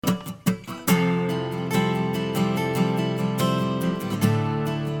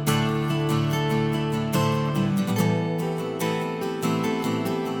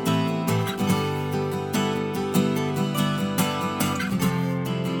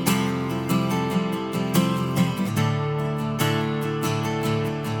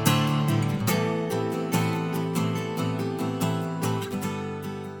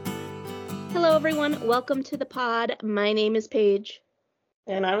everyone. Welcome to the pod. My name is Paige.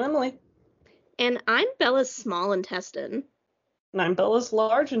 And I'm Emily. And I'm Bella's small intestine. And I'm Bella's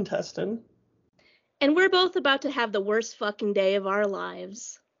large intestine. And we're both about to have the worst fucking day of our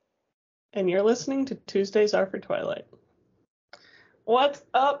lives. And you're listening to Tuesdays Are for Twilight. What's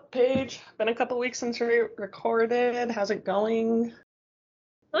up, Paige? Been a couple weeks since we recorded. How's it going?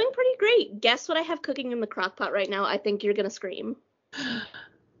 Going pretty great. Guess what I have cooking in the crock pot right now? I think you're gonna scream.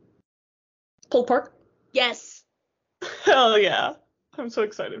 Pulled pork? Yes. Hell yeah. I'm so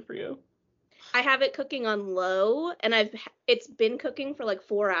excited for you. I have it cooking on low, and it's been cooking for like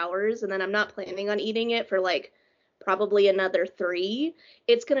 4 hours, and then I'm not planning on eating it for like probably another 3.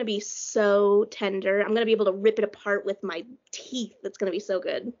 It's gonna be so tender. I'm gonna be able to rip it apart with my teeth. It's gonna be so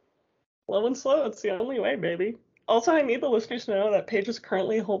good. Low and slow, it's the only way, baby. Also, I need the listeners to know that Paige is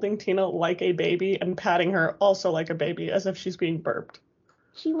currently holding Tina like a baby and patting her also like a baby, as if she's being burped.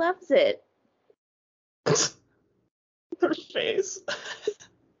 She loves it. Her face.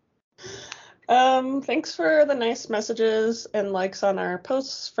 Thanks for the nice messages and likes on our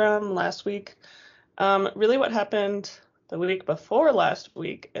posts from last week. Really what happened the week before last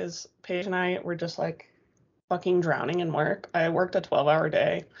week is Paige and I were just like fucking drowning in work. I worked a 12-hour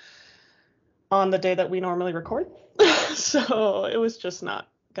day on the day that we normally record. So it was just not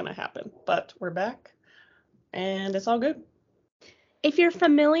gonna happen. But we're back and it's all good. If you're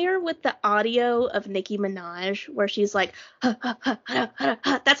familiar with the audio of Nicki Minaj, where she's like, ha, ha, ha, ha, ha,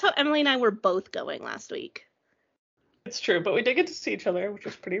 ha, that's how Emily and I were both going last week. It's true, but we did get to see each other, which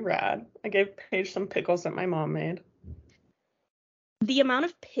was pretty rad. I gave Paige some pickles that my mom made. The amount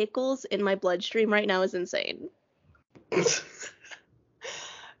of pickles in my bloodstream right now is insane.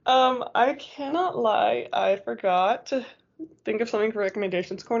 I cannot lie. I forgot to think of something for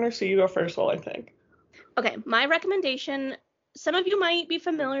recommendations corner, so you go first while I think. Okay, my recommendation, some of you might be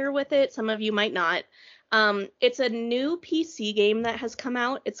familiar with it, some of you might not. It's a new PC game that has come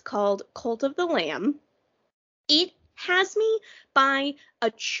out. It's called Cult of the Lamb. It has me by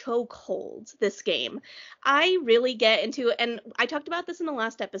a chokehold, this game. I really get into, and I talked about this in the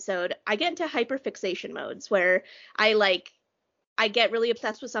last episode, I get into hyperfixation modes where I get really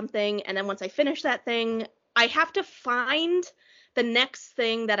obsessed with something, and then once I finish that thing, I have to find the next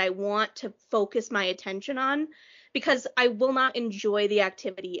thing that I want to focus my attention on, because I will not enjoy the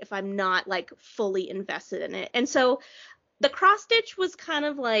activity if I'm not like fully invested in it. And so the cross stitch was kind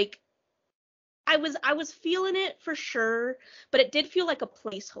of like, I was feeling it for sure, but it did feel like a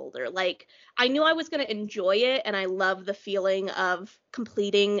placeholder. Like I knew I was going to enjoy it, and I love the feeling of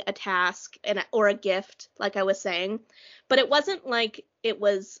completing a task or a gift, like I was saying, but it wasn't like it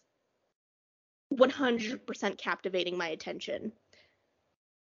was 100% captivating my attention.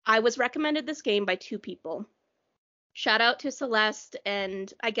 I was recommended this game by 2 people. Shout out to Celeste,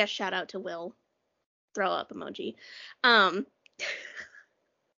 and I guess shout out to Will. Throw up emoji.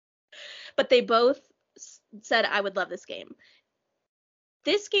 But they both said I would love this game.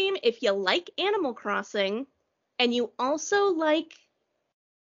 This game, if you like Animal Crossing and you also like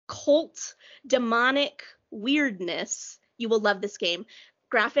cult demonic weirdness, you will love this game.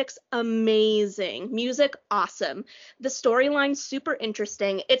 Graphics amazing, music awesome, the storyline super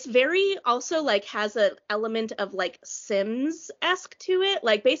interesting. It's very also like has an element of like Sims-esque to it.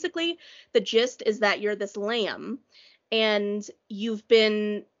 Like basically the gist is that you're this lamb and you've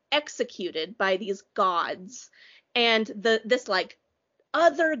been executed by these gods, and this like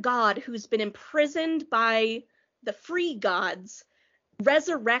other god who's been imprisoned by the free gods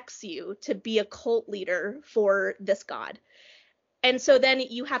resurrects you to be a cult leader for this god. And so then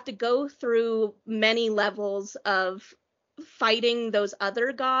you have to go through many levels of fighting those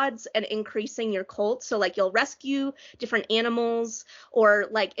other gods and increasing your cult. So like you'll rescue different animals or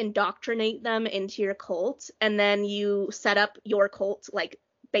like indoctrinate them into your cult, and then you set up your cult like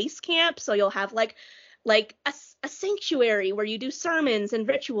base camp. So you'll have like a sanctuary where you do sermons and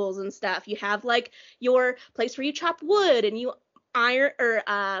rituals and stuff. You have like your place where you chop wood and you iron or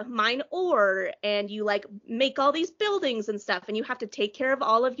mine ore, and you like make all these buildings and stuff, and you have to take care of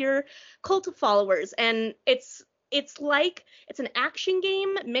all of your cult followers. And it's like it's an action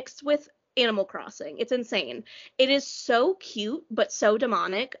game mixed with Animal Crossing. It's insane. It is so cute but so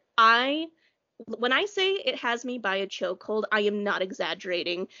demonic. When I say it has me by a chokehold, I am not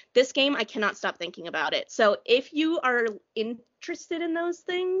exaggerating. This game, I cannot stop thinking about it. So if you are interested in those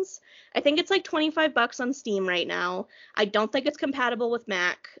things, I think it's like $25 on Steam right now. I don't think it's compatible with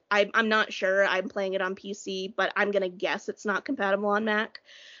Mac. I'm not sure. I'm playing it on PC, but I'm going to guess it's not compatible on Mac.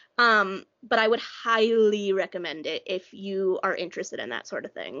 But I would highly recommend it if you are interested in that sort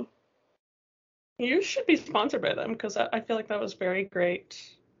of thing. You should be sponsored by them, because I feel like that was very great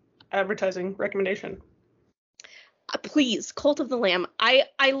advertising recommendation. Please, Cult of the Lamb.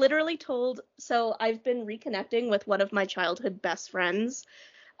 I literally so I've been reconnecting with one of my childhood best friends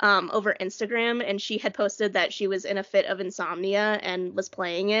over Instagram, and she had posted that she was in a fit of insomnia and was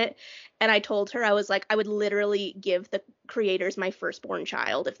playing it. And I told her, I was like, I would literally give the creators my firstborn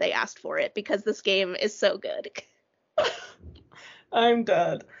child if they asked for it, because this game is so good. I'm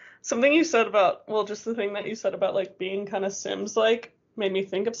dead. Something you said about, well, just the thing that you said about like being kind of Sims-like made me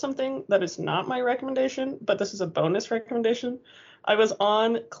think of something that is not my recommendation, but this is a bonus recommendation. I was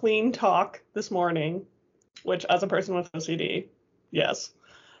on Clean Talk this morning, which as a person with OCD, yes.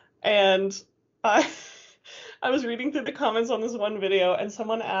 And I I was reading through the comments on this one video, and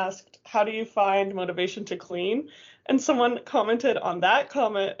someone asked, how do you find motivation to clean? And someone commented on that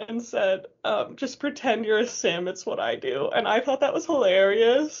comment and said, just pretend you're a sim, it's what I do. And I thought that was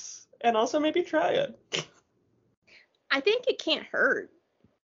hilarious, and also maybe try it. I think it can't hurt.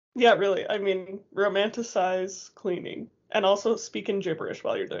 Yeah, really. I mean, romanticize cleaning, and also speak in gibberish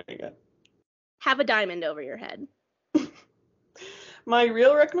while you're doing it. Have a diamond over your head. My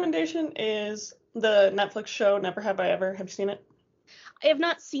real recommendation is the Netflix show Never Have I Ever. Have you seen it? I have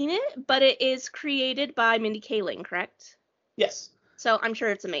not seen it, but it is created by Mindy Kaling, correct? Yes. So I'm sure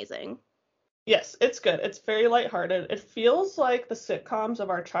it's amazing. Yes, it's good. It's very lighthearted. It feels like the sitcoms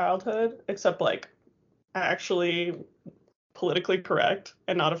of our childhood, except like actually politically correct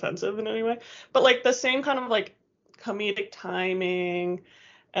and not offensive in any way. But like the same kind of like comedic timing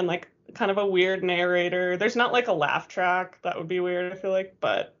and like kind of a weird narrator. There's not like a laugh track. That would be weird, I feel like,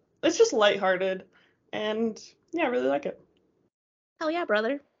 but it's just lighthearted and yeah, I really like it. Hell yeah,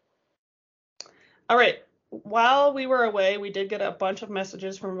 brother. All right. While we were away, we did get a bunch of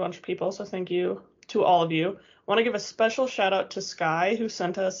messages from a bunch of people, so thank you to all of you. I want to give a special shout out to Sky, who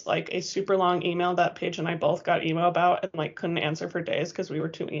sent us like a super long email that Paige and I both got email about and like couldn't answer for days because we were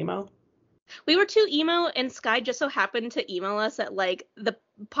too emo. We were too emo, and Sky just so happened to email us at like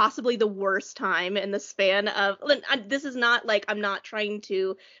possibly the worst time in the span of. This is not like, I'm not trying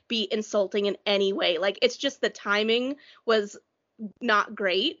to be insulting in any way. Like, it's just the timing was not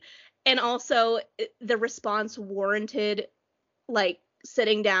great, and also the response warranted like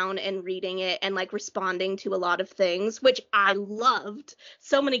sitting down and reading it and like responding to a lot of things, which I loved.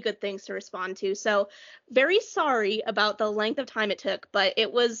 So many good things to respond to. So very sorry about the length of time it took, but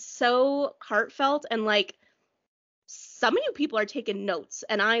it was so heartfelt, and like some of you people are taking notes,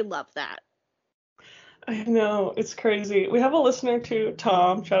 and I love that. I know, it's crazy. We have a listener too,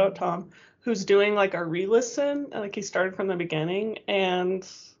 Tom, shout out Tom, who's doing like a re-listen, like he started from the beginning, and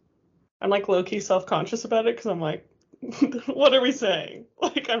I'm like low-key self-conscious about it because I'm like, what are we saying?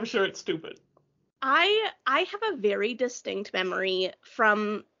 Like, I'm sure it's stupid. I have a very distinct memory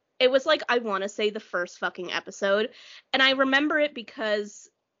from, it was like, I want to say the first fucking episode, and I remember it because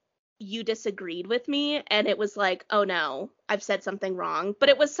you disagreed with me, and it was like, oh no, I've said something wrong. But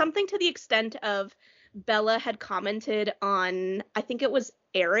it was something to the extent of Bella had commented on, I think it was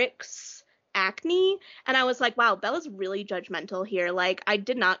Eric's acne, and I was like, wow, Bella's really judgmental here. Like, I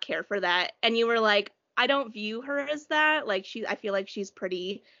did not care for that. And you were like, I don't view her as that. Like, I feel like she's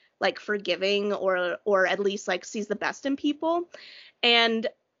pretty like forgiving, or at least like sees the best in people. And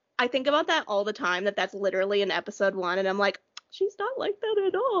I think about that all the time, that's literally in episode 1, and I'm like, she's not like that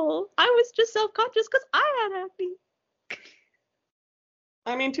at all. I was just self-conscious because I had acne.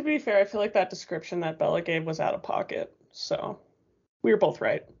 I mean, to be fair, I feel like that description that Bella gave was out of pocket, so we were both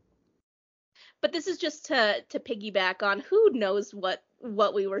right. But this is just to piggyback on who knows what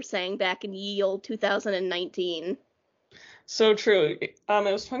we were saying back in ye old 2019. So true. It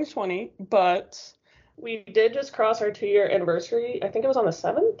was 2020, but we did just cross our 2-year anniversary. I think it was on the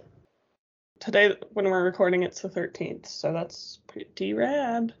 7th. Today, when we're recording, it's the 13th, so that's pretty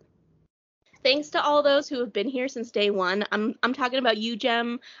rad. Thanks to all those who have been here since day one. I'm talking about you,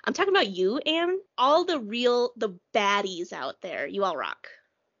 Jem. I'm talking about you, Anne. All the baddies out there. You all rock.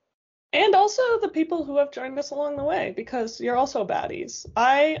 And also the people who have joined us along the way, because you're also baddies.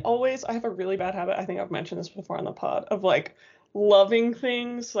 I have a really bad habit, I think I've mentioned this before on the pod, of like loving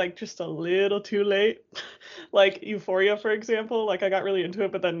things like just a little too late. Like Euphoria, for example, like I got really into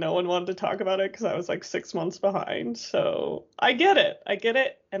it, but then no one wanted to talk about it because I was like 6 months behind. So I get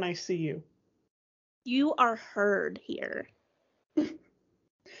it, and I see you. You are heard here.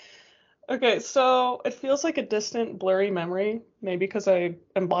 Okay, so it feels like a distant, blurry memory, maybe because I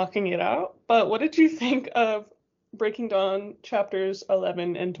am blocking it out. But what did you think of Breaking Dawn chapters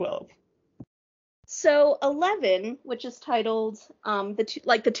 11 and 12? So 11, which is titled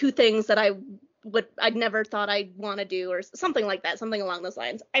the two things that I I'd never thought I'd want to do, or something like that, something along those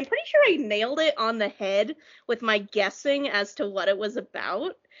lines. I'm pretty sure I nailed it on the head with my guessing as to what it was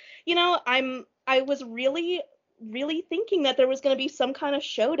about. I was really, really thinking that there was going to be some kind of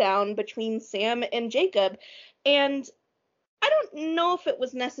showdown between Sam and Jacob, and I don't know if it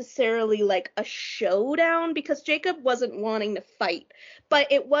was necessarily like a showdown because Jacob wasn't wanting to fight,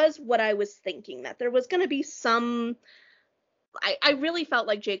 but it was what I was thinking, that there was going to be some. I really felt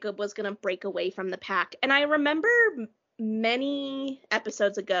like Jacob was going to break away from the pack. And I remember many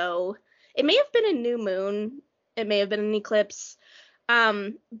episodes ago, it may have been a new moon, it may have been an eclipse,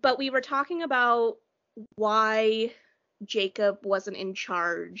 but we were talking about why Jacob wasn't in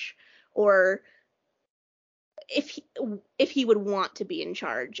charge, or if he would want to be in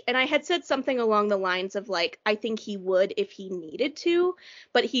charge. And I had said something along the lines of like, I think he would if he needed to,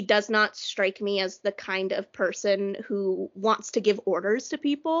 but he does not strike me as the kind of person who wants to give orders to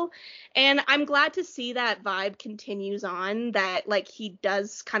people. And I'm glad to see that vibe continues on, that like he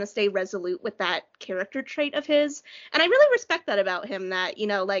does kind of stay resolute with that character trait of his. And I really respect that about him, that,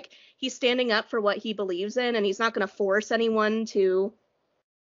 like he's standing up for what he believes in and he's not going to force anyone to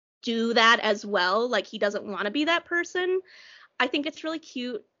do that as well. Like he doesn't want to be that person. I think it's really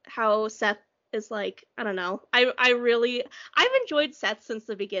cute how Seth is like, I don't know. I've enjoyed Seth since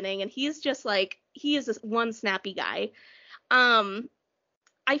the beginning, and he's just like, he is this one snappy guy. I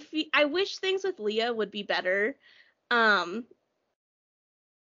wish things with Leah would be better. I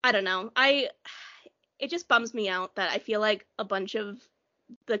don't know. It just bums me out that I feel like a bunch of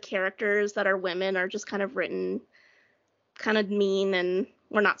the characters that are women are just kind of written kind of mean, and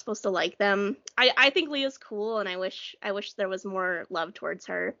we're not supposed to like them. I think Leah's cool, and I wish there was more love towards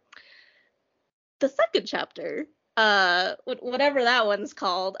her. The second chapter, whatever that one's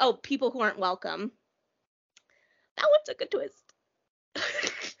called. Oh, People Who Aren't Welcome. That one took a twist.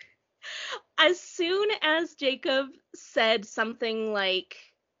 As soon as Jacob said something like,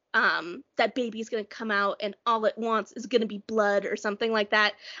 that baby's gonna come out and all it wants is gonna be blood or something like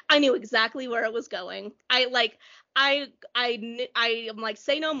that, I knew exactly where it was going. I'm like,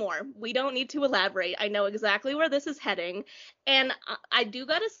 say no more. We don't need to elaborate. I know exactly where this is heading. And I do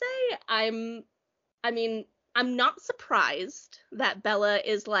gotta say, I'm not surprised that Bella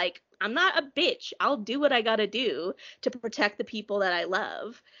is like, I'm not a bitch. I'll do what I gotta do to protect the people that I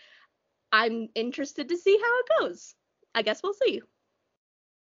love. I'm interested to see how it goes. I guess we'll see.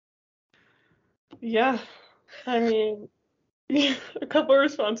 Yeah, I mean, yeah, a couple of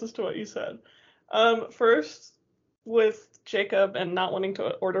responses to what you said. First, with Jacob and not wanting to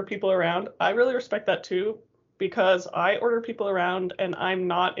order people around, I really respect that too, because I order people around and I'm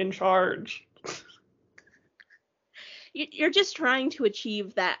not in charge. You're just trying to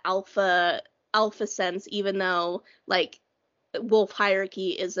achieve that alpha sense, even though like wolf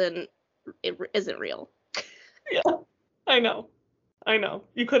hierarchy isn't real. Yeah, I know.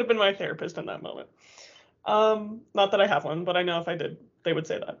 You could have been my therapist in that moment. Not that I have one, but I know if I did, they would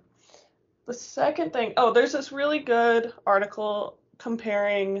say that. The second thing, there's this really good article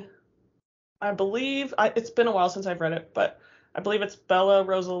comparing, I believe, it's been a while since I've read it, but I believe it's Bella,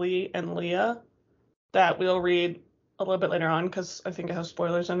 Rosalie, and Leah, that we'll read a little bit later on because I think it has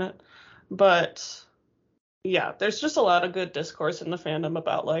spoilers in it. But yeah, there's just a lot of good discourse in the fandom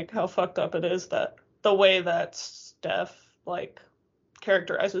about like how fucked up it is that the way that Steph like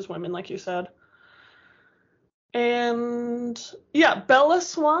characterizes women, like you said. And yeah, Bella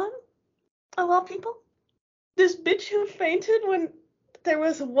Swan, of all people, this bitch who fainted when there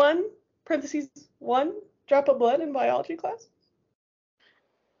was one drop of blood in biology class.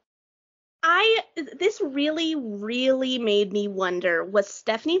 This really, really made me wonder, was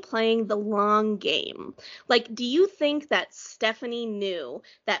Stephanie playing the long game? Like, do you think that Stephanie knew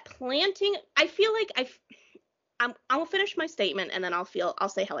that planting, I feel like I'll finish my statement and then I'll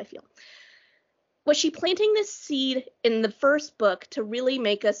say how I feel. Was she planting this seed in the first book to really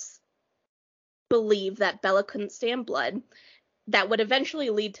make us believe that Bella couldn't stand blood, that would eventually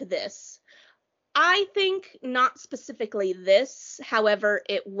lead to this? I think not specifically this, however,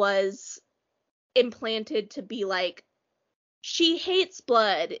 it was implanted to be like, she hates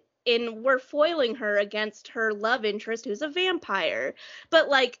blood and we're foiling her against her love interest who's a vampire. But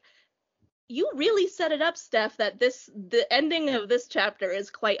like, you really set it up, Steph, that the ending of this chapter is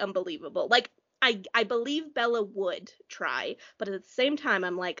quite unbelievable. Like, I believe Bella would try, but at the same time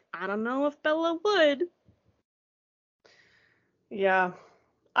I'm like, I don't know if Bella would. Yeah,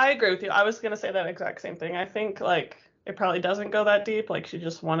 I agree with you. I was gonna say that exact same thing. I think like it probably doesn't go that deep. Like she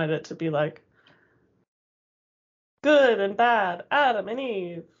just wanted it to be like good and bad, Adam and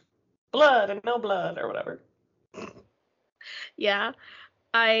Eve, blood and no blood, or whatever. Yeah.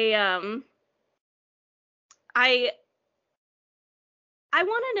 I I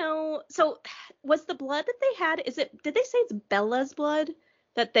want to know, so was the blood that they had, did they say it's Bella's blood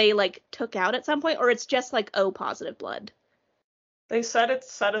that they like took out at some point, or it's just like O positive blood? They said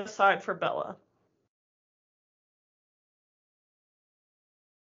it's set aside for Bella.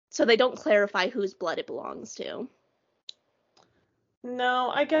 So they don't clarify whose blood it belongs to. No,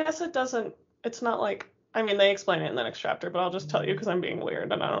 I guess it doesn't, it's not like, I mean, they explain it in the next chapter, but I'll just tell you because I'm being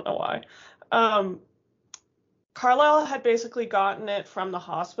weird and I don't know why. Carlisle had basically gotten it from the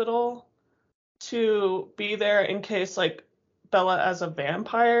hospital to be there in case, like, Bella as a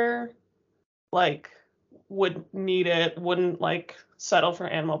vampire, like, would need it, wouldn't, like, settle for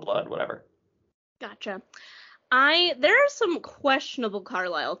animal blood, whatever. Gotcha. There are some questionable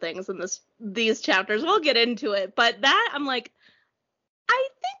Carlisle things in these chapters. We'll get into it, but that, I'm like, I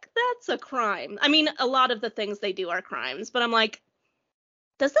think that's a crime. I mean, a lot of the things they do are crimes, but I'm like,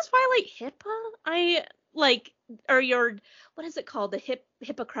 does this violate HIPAA? What is it called? The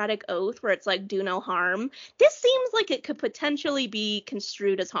Hippocratic Oath, where it's like, do no harm. This seems like it could potentially be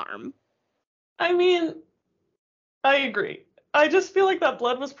construed as harm. I mean, I agree. I just feel like that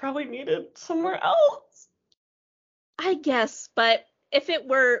blood was probably needed somewhere else. I guess, but if it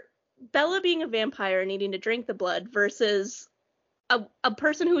were Bella being a vampire needing to drink the blood versus a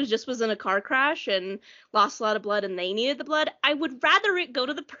person who was in a car crash and lost a lot of blood and they needed the blood, I would rather it go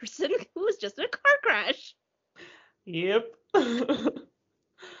to the person who was just in a car crash. Yep.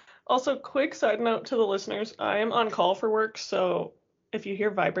 Also, quick side note to the listeners, I am on call for work, so if you hear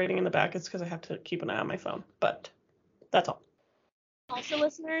vibrating in the back, it's because I have to keep an eye on my phone, but that's all. Also,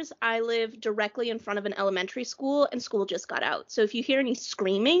 listeners, I live directly in front of an elementary school, and school just got out. So if you hear any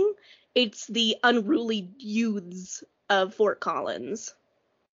screaming, it's the unruly youths of Fort Collins.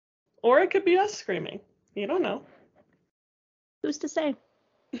 Or it could be us screaming. You don't know. Who's to say?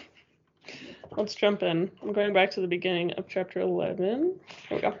 Let's jump in. I'm going back to the beginning of chapter 11.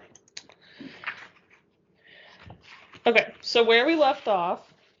 Here we go. Okay, so where we left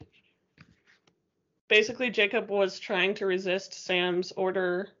off, basically Jacob was trying to resist Sam's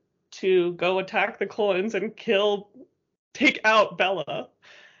order to go attack the Cullens and take out Bella.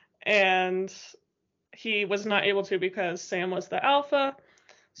 And he was not able to because Sam was the alpha.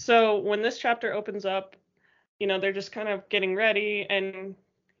 So when this chapter opens up, they're just kind of getting ready, and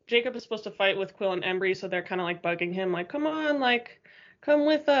Jacob is supposed to fight with Quill and Embry, so they're kind of like bugging him, like, come on, like, come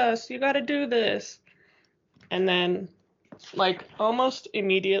with us, you gotta do this. And then, like, almost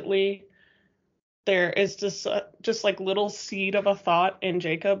immediately, there is this just like little seed of a thought in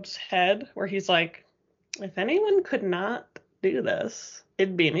Jacob's head where he's like, if anyone could not do this,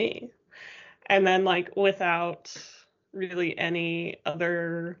 it'd be me. And then, like, without really any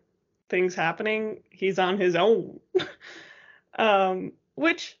other things happening, he's on his own.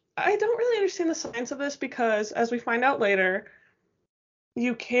 Which I don't really understand the science of this, because as we find out later,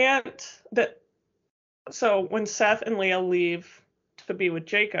 you can't, so when Seth and Leah leave to be with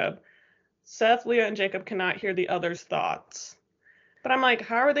Jacob, Seth, Leah, and Jacob cannot hear the other's thoughts. But I'm like,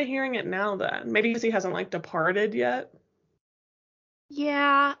 how are they hearing it now then? Maybe because he hasn't, like, departed yet?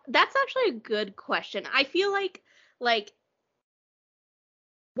 Yeah, that's actually a good question. I feel like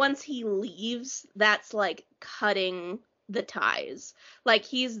once he leaves, that's like cutting the ties. Like,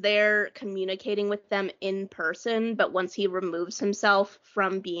 he's there communicating with them in person, but once he removes himself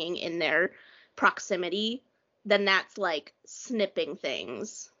from being in their proximity, then that's like snipping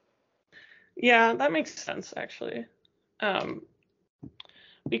things. Yeah, that makes sense, actually.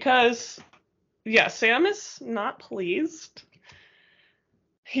 Because, yeah, Sam is not pleased.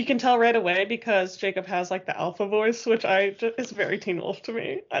 He can tell right away because Jacob has, like, the alpha voice, which is very Teen Wolf to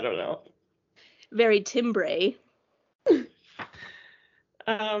me. I don't know. Very Timbre.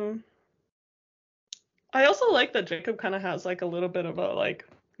 I also like that Jacob kind of has, like, a little bit of a, like,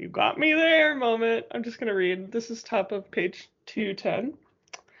 you got me there moment. I'm just going to read. This is top of page 210.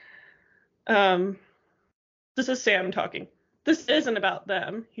 This is Sam talking. This isn't about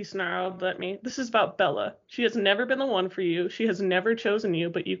them, he snarled at me. This is about Bella. She has never been the one for you. She has never chosen you,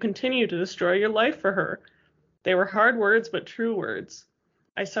 but you continue to destroy your life for her. They were hard words, but true words.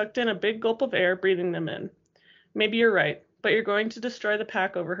 I sucked in a big gulp of air, breathing them in. Maybe you're right, but you're going to destroy the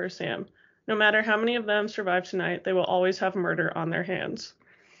pack over her, Sam. No matter how many of them survive tonight, they will always have murder on their hands.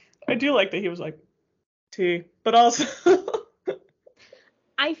 I do like that he was like, T, but also...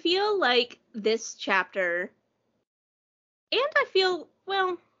 I feel like this chapter, and I feel,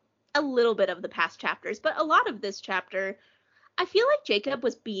 well, a little bit of the past chapters, but a lot of this chapter, I feel like Jacob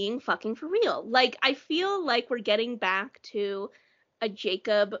was being fucking for real. Like, I feel like we're getting back to a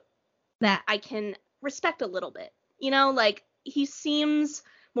Jacob that I can respect a little bit. Like, he seems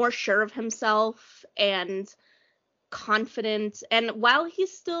more sure of himself and confident. And while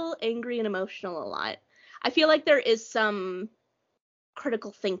he's still angry and emotional a lot, I feel like there is some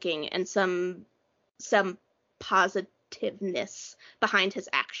critical thinking and some positiveness behind his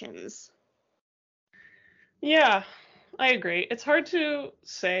actions. Yeah, I agree. It's hard to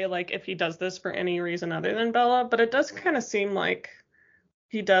say like if he does this for any reason other than Bella, but it does kind of seem like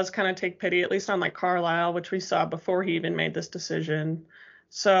he does kind of take pity, at least on like Carlisle, which we saw before he even made this decision.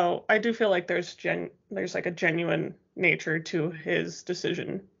 So I do feel like there's like a genuine nature to his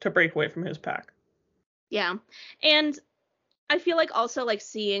decision to break away from his pack. Yeah. And I feel like also like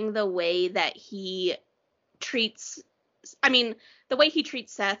seeing the way that he treats I mean, the way he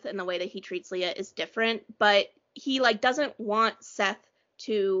treats Seth and the way that he treats Leah is different, but he like doesn't want Seth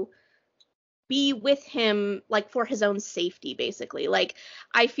to be with him like for his own safety basically. Like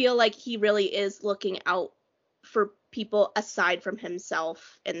I feel like he really is looking out for people aside from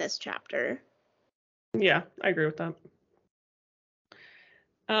himself in this chapter. Yeah, I agree with that.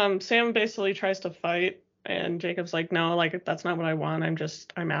 Sam basically tries to fight, and Jacob's like, no, like that's not what I want.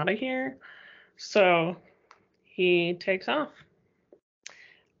 I'm out of here. So he takes off.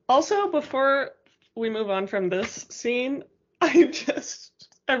 Also, before we move on from this scene,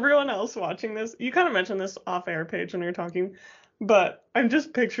 everyone else watching this, you kind of mentioned this off air page when you were talking, but I'm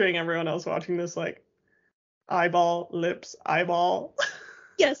just picturing everyone else watching this like eyeball, lips, eyeball.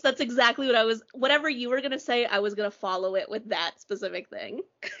 Yes, that's exactly whatever you were going to say, I was going to follow it with that specific thing.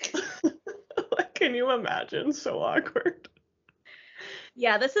 Like, can you imagine? So awkward.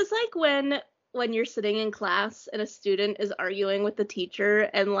 Yeah, this is like when you're sitting in class and a student is arguing with the teacher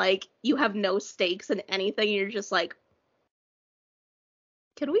and like you have no stakes in anything, you're just like,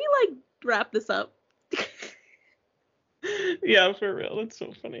 can we like wrap this up? Yeah, for real. That's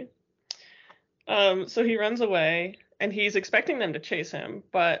so funny. So he runs away and he's expecting them to chase him,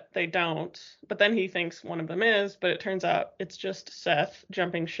 but they don't. But then he thinks one of them is, but it turns out it's just Seth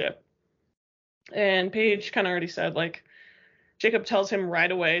jumping ship. And Paige kind of already said, like, Jacob tells him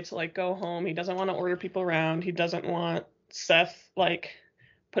right away to, like, go home. He doesn't want to order people around. He doesn't want Seth, like,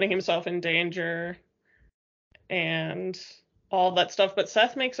 putting himself in danger and all that stuff. But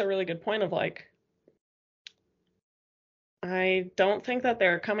Seth makes a really good point of, like, I don't think that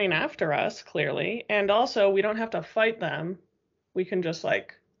they're coming after us, clearly. And also, we don't have to fight them. We can just,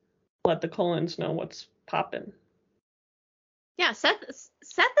 like, let the Cullens know what's popping. Yeah, Seth is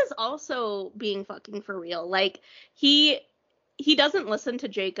also being fucking for real. Like he doesn't listen to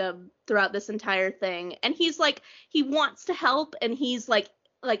Jacob throughout this entire thing, and he's like he wants to help, and he's like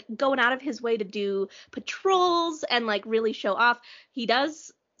going out of his way to do patrols and like really show off. He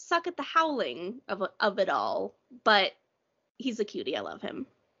does suck at the howling of it all, but he's a cutie. I love him.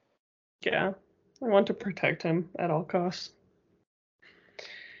 Yeah, I want to protect him at all costs.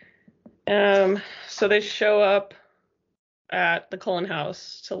 So they show up at the Cullen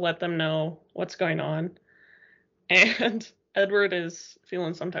house to let them know what's going on, and Edward is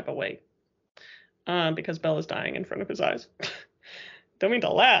feeling some type of way because Bella's dying in front of his eyes. Don't mean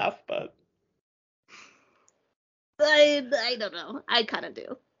to laugh, but I don't know. I kind of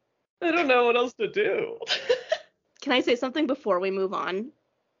do. I don't know what else to do. Can I say something before we move on?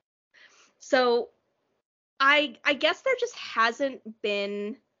 So I guess there just hasn't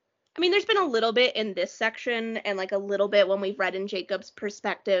been. I mean, there's been a little bit in this section and like a little bit when we've read in Jacob's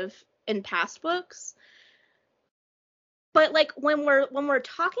perspective in past books. But like when we're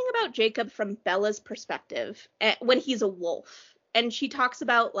talking about Jacob from Bella's perspective, when he's a wolf, and she talks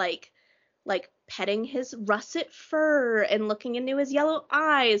about like petting his russet fur and looking into his yellow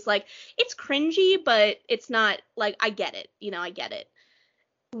eyes, like it's cringy, but it's not like I get it, I get it.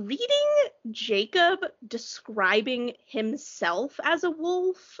 Reading Jacob describing himself as a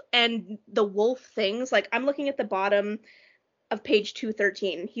wolf and the wolf things, like I'm looking at the bottom of page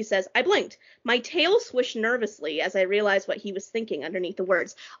 213. He says, I blinked. My tail swished nervously as I realized what he was thinking underneath the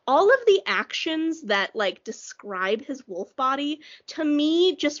words. All of the actions that like describe his wolf body to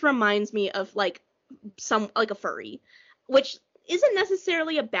me just reminds me of like a furry, which isn't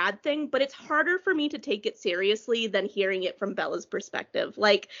necessarily a bad thing, but it's harder for me to take it seriously than hearing it from Bella's perspective.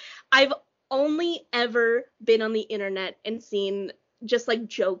 Like, I've only ever been on the internet and seen just like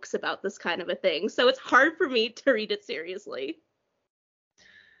jokes about this kind of a thing, so it's hard for me to read it seriously.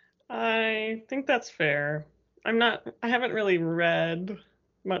 I think that's fair. I haven't really read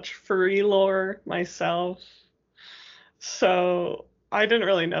much furry lore myself, so I didn't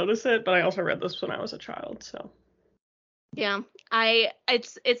really notice it, but I also read this when I was a child, so. Yeah,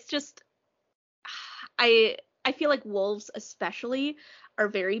 it's just I feel like wolves especially are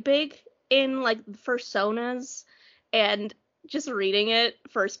very big in like personas, and just reading it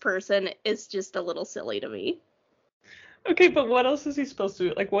first person is just a little silly to me. Okay, but what else is he supposed to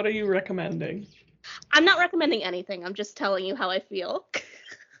do? Like, what are you recommending? I'm not recommending anything. I'm just telling you how I feel.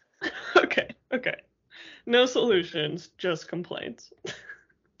 Okay. No solutions, just complaints.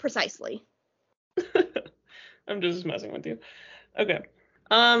 Precisely. I'm just messing with you. Okay.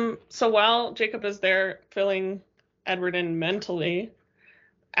 So while Jacob is there filling Edward in mentally,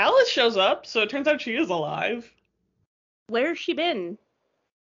 Alice shows up, so it turns out she is alive. Where's she been?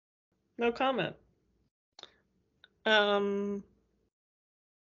 No comment. I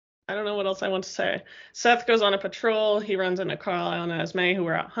don't know what else I want to say. Seth goes on a patrol. He runs into Carlisle and Esme, who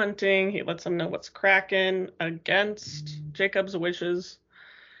are out hunting. He lets them know what's cracking against Jacob's wishes.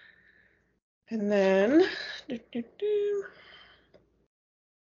 And then...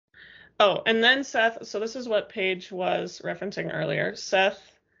 Oh, and then Seth... So this is what Paige was referencing earlier.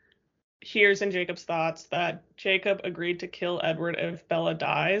 Seth hears in Jacob's thoughts that Jacob agreed to kill Edward if Bella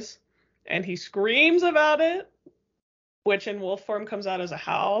dies. And he screams about it, which in wolf form comes out as a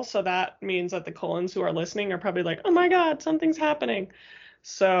howl. So that means that the Cullens who are listening are probably like, oh my God, something's happening.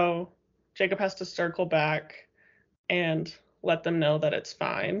 So Jacob has to circle back and let them know that it's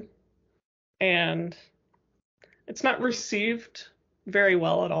fine. And it's not received very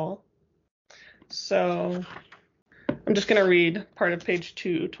well at all. So I'm just going to read part of page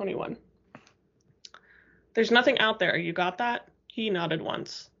 221. There's nothing out there. You got that? He nodded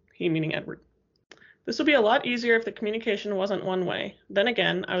once. He meaning Edward. This would be a lot easier if the communication wasn't one way. Then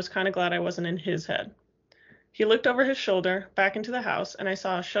again, I was kind of glad I wasn't in his head. He looked over his shoulder, back into the house, and I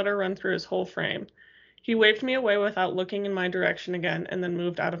saw a shudder run through his whole frame. He waved me away without looking in my direction again and then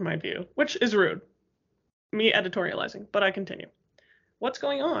moved out of my view, which is rude. Me editorializing, but I continue. What's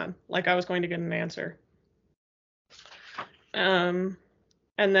going on? Like I was going to get an answer. And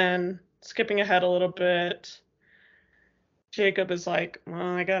then skipping ahead a little bit, Jacob is like,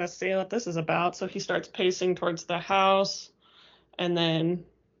 well, I gotta see what this is about. So he starts pacing towards the house. And then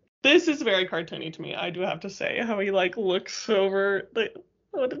this is very cartoony to me. I do have to say how he like looks over.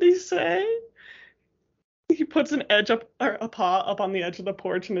 What did he say? He puts an edge up or a paw up on the edge of the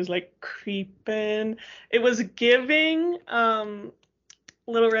porch and is like creeping. It was giving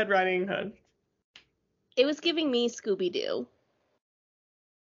Little Red Riding Hood. It was giving me Scooby-Doo.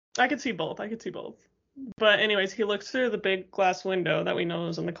 I could see both. But anyways, he looks through the big glass window that we know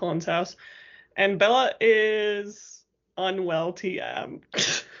is in the Cullens' house, and Bella is unwell TM.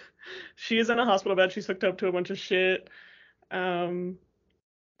 She is in a hospital bed. She's hooked up to a bunch of shit.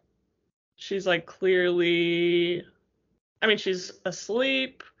 She's like clearly, I mean, she's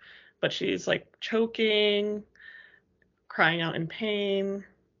asleep, but she's like choking, crying out in pain.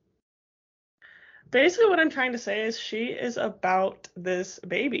 Basically, what I'm trying to say is she is about this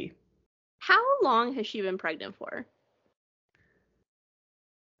baby. How long has she been pregnant for?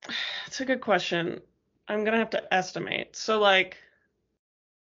 It's a good question. I'm gonna have to estimate. So, like,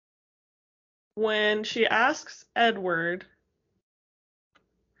 when she asks Edward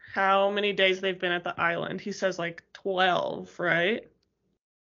how many days they've been at the island, he says like 12, right?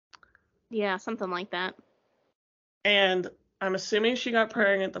 Yeah, something like that. And I'm assuming she got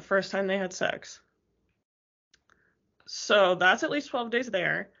pregnant the first time they had sex. So that's at least 12 days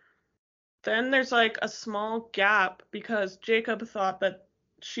there. Then there's like a small gap because Jacob thought that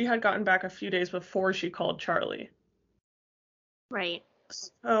she had gotten back a few days before she called Charlie. Right.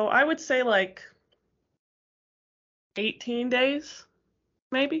 So I would say like 18 days,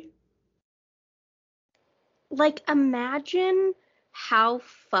 maybe. Like, imagine how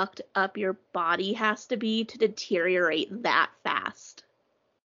fucked up your body has to be to deteriorate that fast.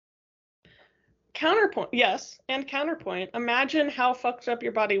 Counterpoint, yes, and counterpoint. Imagine how fucked up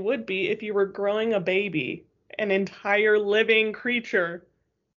your body would be if you were growing a baby, an entire living creature,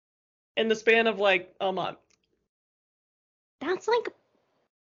 in the span of like a month. That's like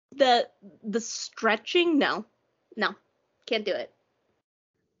the stretching. No, can't do it.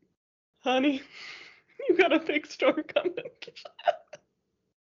 Honey, you got a big store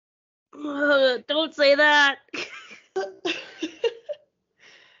coming. Don't say that.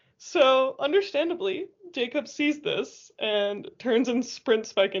 So, understandably, Jacob sees this and turns and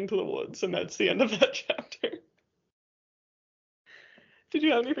sprints back into the woods, and that's the end of that chapter. Did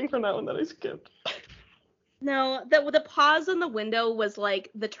you have anything from that one that I skipped? No, the pause in the window was like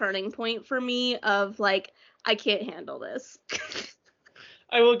the turning point for me of like, I can't handle this.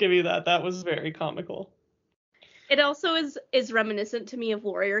 I will give you that. That was very comical. It also is reminiscent to me of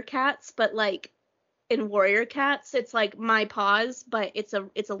Warrior Cats, but like in Warrior Cats, it's like my paws, but it's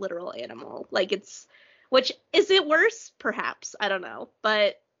a literal animal. Like it's, which is it worse? Perhaps, I don't know,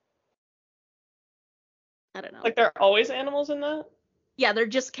 but I don't know. Like, there are always animals in that? Yeah, they're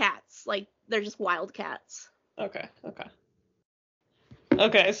just cats. Like, they're just wild cats. Okay, okay.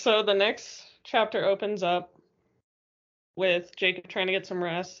 Okay, so the next chapter opens up with Jacob trying to get some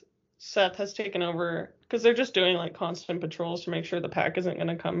rest. Seth has taken over because they're just doing like constant patrols to make sure the pack isn't going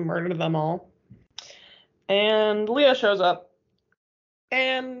to come murder them all. And Leah shows up,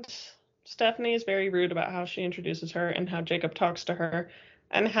 and Stephanie is very rude about how she introduces her and how Jacob talks to her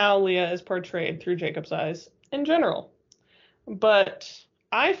and how Leah is portrayed through Jacob's eyes in general. But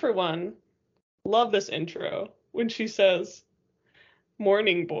I, for one, love this intro when she says,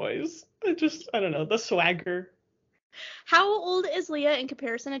 "Morning, boys." I don't know, the swagger. How old is Leah in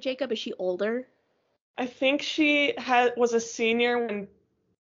comparison to Jacob? Is she older? I think she was a senior when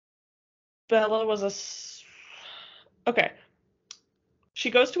Bella was okay. She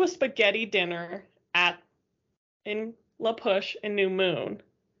goes to a spaghetti dinner in La Push in New Moon,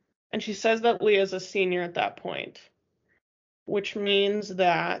 and she says that Leah's a senior at that point, which means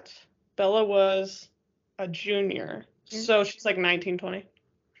that Bella was a junior. So she's like 19, 20.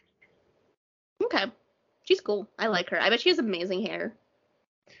 Okay. She's cool. I like her. I bet she has amazing hair.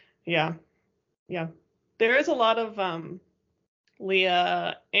 Yeah. Yeah. There is a lot of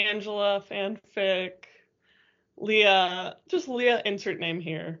Leah Angela fanfic. Leah insert name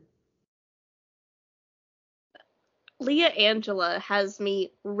here. Leah Angela has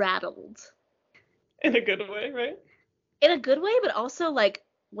me rattled. In a good way, right? In a good way, but also like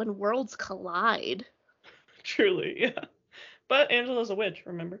when worlds collide. Truly, yeah. But Angela's a witch,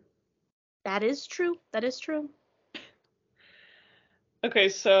 remember? That is true. That is true. Okay,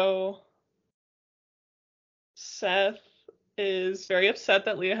 so Seth is very upset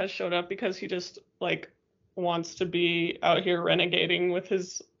that Leah has showed up because he just like wants to be out here renegading with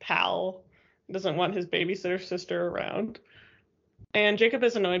his pal. He doesn't want his babysitter sister around. And Jacob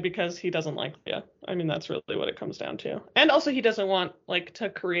is annoyed because he doesn't like Leah. I mean, that's really what it comes down to. And also he doesn't want like to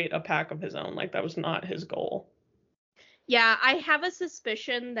create a pack of his own. Like that was not his goal. Yeah, I have a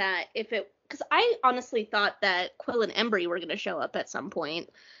suspicion that because I honestly thought that Quill and Embry were going to show up at some point.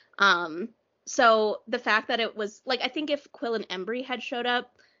 So the fact that it was like, I think if Quill and Embry had showed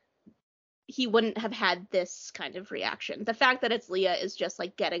up, he wouldn't have had this kind of reaction. The fact that it's Leah is just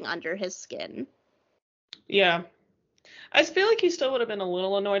like getting under his skin. Yeah. I feel like he still would have been a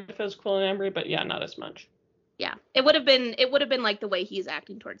little annoyed if it was Quill and Embry, but yeah, not as much. Yeah, it would have been like the way he's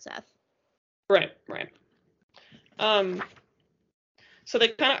acting towards Seth. Right. So they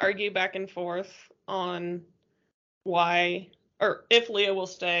kind of argue back and forth on why, or if Leah will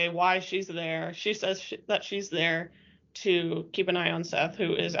stay, why she's there. She says that she's there to keep an eye on Seth,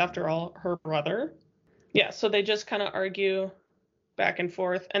 who is, after all, her brother. Yeah, so they just kind of argue back and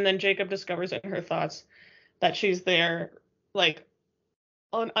forth, and then Jacob discovers in her thoughts that she's there, like,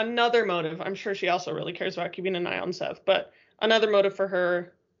 on another motive. I'm sure she also really cares about keeping an eye on Seth, but another motive for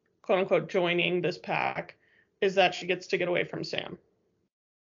her, quote unquote, joining this pack is that she gets to get away from Sam.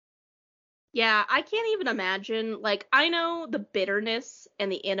 Yeah, I can't even imagine. Like, I know the bitterness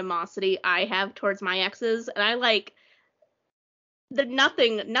and the animosity I have towards my exes, and I like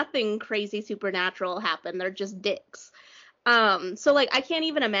nothing crazy supernatural happened. They're just dicks. So like I can't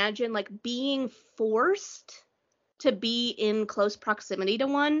even imagine like being forced to be in close proximity to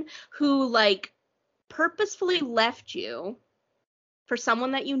one who like purposefully left you for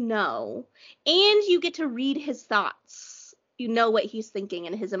someone that you know, and you get to read his thoughts. You know what he's thinking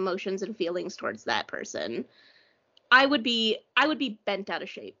and his emotions and feelings towards that person. I would be bent out of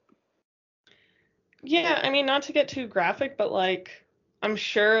shape. Yeah, I mean, not to get too graphic, but like, I'm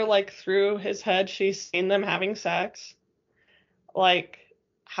sure like through his head, she's seen them having sex. Like,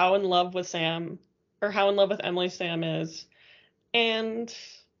 how in love with Sam, or how in love with Emily Sam is. And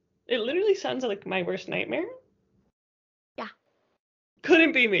it literally sounds like my worst nightmare. Yeah.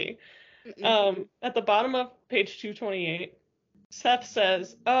 Couldn't be me. Mm-mm. At the bottom of page 228, Seth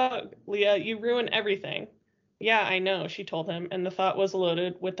says, "Oh, Leah, you ruin everything." "Yeah, I know," she told him, and the thought was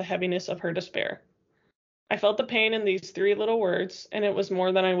loaded with the heaviness of her despair. I felt the pain in these 3 little words, and it was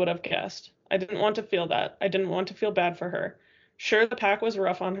more than I would have guessed. I didn't want to feel that. I didn't want to feel bad for her. Sure, the pack was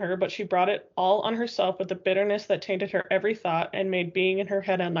rough on her, but she brought it all on herself with the bitterness that tainted her every thought and made being in her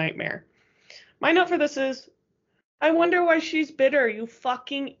head a nightmare. My note for this is, I wonder why she's bitter, you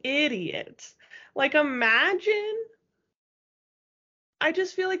fucking idiot. Like, imagine. I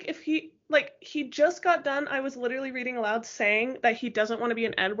just feel like if he just got done, I was literally reading aloud saying that he doesn't want to be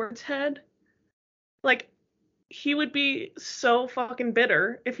in Edward's head. Like, he would be so fucking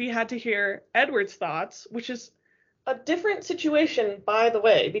bitter if he had to hear Edward's thoughts, which is a different situation, by the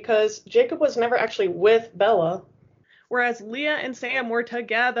way, because Jacob was never actually with Bella, whereas Leah and Sam were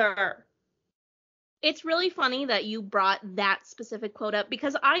together. It's really funny that you brought that specific quote up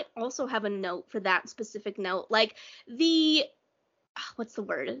because I also have a note for that specific note. Like the what's the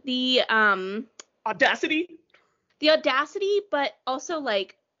word? Audacity. The audacity, but also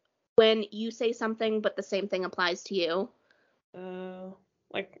like when you say something but the same thing applies to you.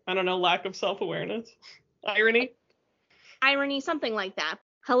 Like, I don't know, lack of self-awareness. Irony. Irony, something like that.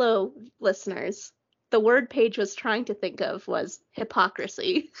 Hello, listeners. The word Paige was trying to think of was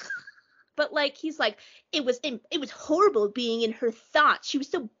hypocrisy. But like he's like it was horrible being in her thoughts. She was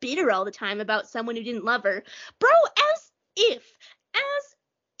so bitter all the time about someone who didn't love her. Bro, as if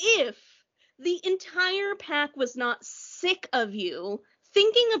the entire pack was not sick of you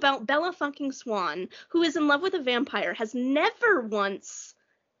thinking about Bella fucking Swan, who is in love with a vampire, has never once,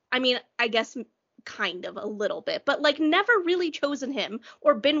 I mean, I guess kind of a little bit, but like never really chosen him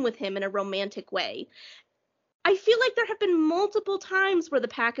or been with him in a romantic way. I feel like there have been multiple times where the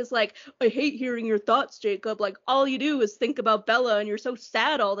pack is like, I hate hearing your thoughts, Jacob. Like, all you do is think about Bella and you're so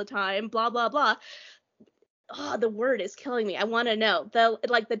sad all the time, blah, blah, blah. Oh, the word is killing me. I want to know.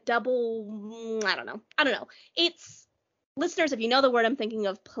 The double, I don't know. It's, listeners, if you know the word I'm thinking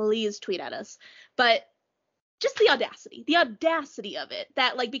of, please tweet at us. But just the audacity of it.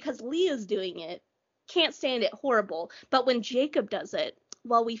 That, like, because Leah's doing it, can't stand it, horrible. But when Jacob does it,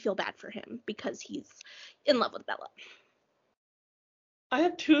 well, we feel bad for him because he's in love with Bella. I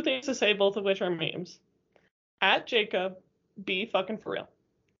have two things to say, both of which are memes. At Jacob, be fucking for real.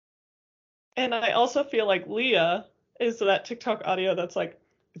 And I also feel like Leah is that TikTok audio that's like,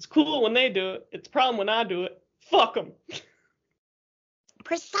 it's cool when they do it, it's a problem when I do it. Fuck them.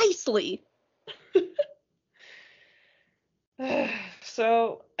 Precisely.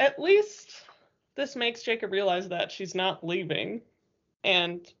 So at least this makes Jacob realize that she's not leaving.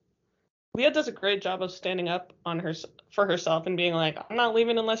 And Leah does a great job of standing up for herself and being like, I'm not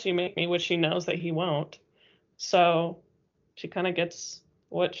leaving unless you make me, which she knows that he won't. So she kind of gets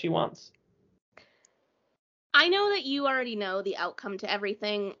what she wants. I know that you already know the outcome to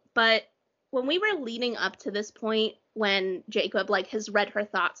everything, but when we were leading up to this point, when Jacob like has read her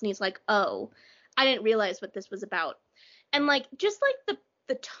thoughts and he's like, oh, I didn't realize what this was about. And like, just like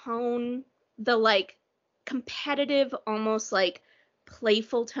the tone, the like competitive, almost like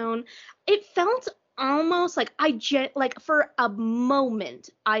playful tone, it felt almost like like for a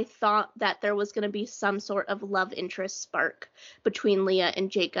moment I thought that there was going to be some sort of love interest spark between Leah and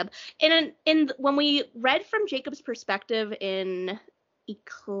Jacob. And when we read from Jacob's perspective in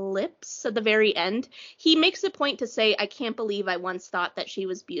Eclipse at the very end, he makes a point to say, I can't believe I once thought that she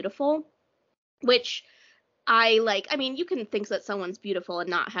was beautiful, which I like. I mean, you can think that someone's beautiful and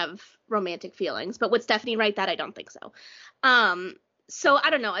not have romantic feelings, but would Stephanie write that? I don't think so. So I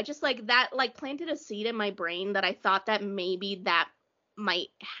don't know. I just like that, like planted a seed in my brain that I thought that maybe that might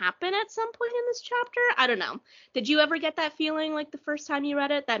happen at some point in this chapter. I don't know. Did you ever get that feeling like the first time you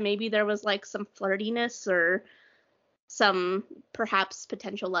read it, that maybe there was like some flirtiness or some perhaps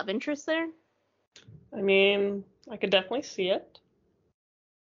potential love interest there? I mean, I could definitely see it.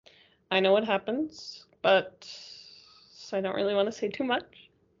 I know what happens, but so I don't really want to say too much.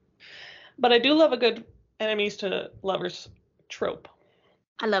 But I do love a good enemies to lovers trope.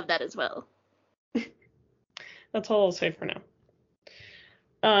 I love that as well. That's all I'll say for now.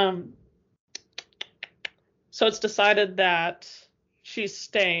 So it's decided that she's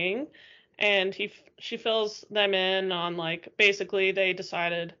staying, and she fills them in on like basically the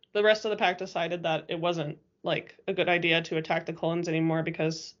rest of the pack decided that it wasn't like a good idea to attack the Cullens anymore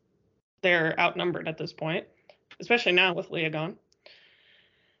because they're outnumbered at this point, especially now with Leah gone.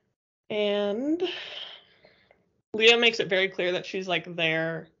 And Leah makes it very clear that she's like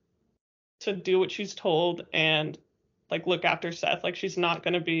there to do what she's told and like look after Seth. Like she's not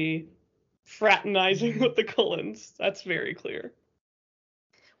going to be fraternizing with the Cullens. That's very clear.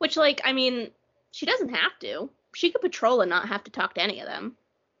 Which, like, I mean, she doesn't have to. She could patrol and not have to talk to any of them.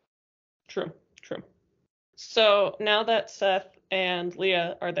 True. So now that Seth and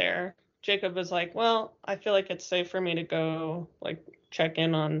Leah are there, Jacob is like, well, I feel like it's safe for me to go like check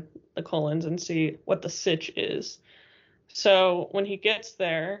in on the Cullens and see what the sitch is. So when he gets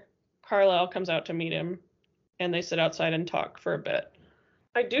there, Carlisle comes out to meet him, and they sit outside and talk for a bit.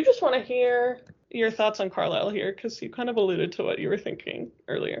 I do just want to hear your thoughts on Carlisle here, because you kind of alluded to what you were thinking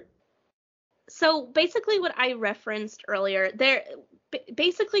earlier. So basically what I referenced earlier,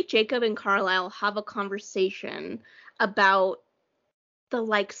 basically Jacob and Carlisle have a conversation about the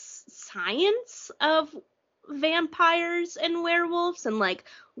like science of vampires and werewolves and like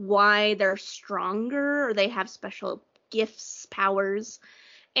why they're stronger or they have special gifts, powers.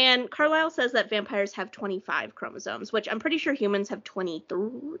 And Carlisle says that vampires have 25 chromosomes, which I'm pretty sure humans have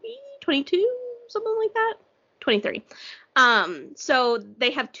 23, 22, something like that. 23. So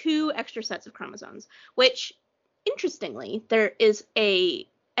they have 2 extra sets of chromosomes, which, interestingly, there is an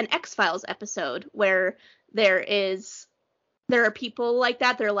X-Files episode where there are people like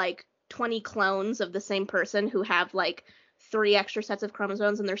that. They're like 20 clones of the same person who have like 3 extra sets of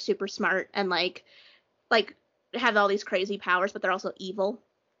chromosomes, and they're super smart and like have all these crazy powers, but they're also evil.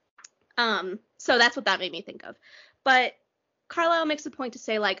 So that's what that made me think of. But Carlisle makes a point to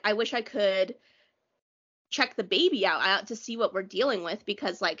say, like, I wish I could check the baby out to see what we're dealing with,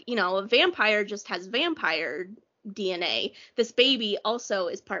 because, like, you know, a vampire just has vampire DNA. This baby also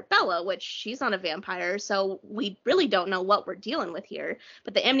is part Bella, which she's not a vampire, so we really don't know what we're dealing with here.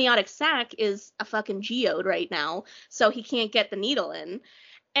 But the amniotic sac is a fucking geode right now, so he can't get the needle in.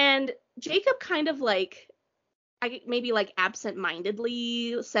 And Jacob kind of like, maybe like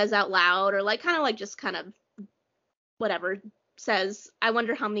absent-mindedly says out loud, or like kind of like just kind of whatever, says, I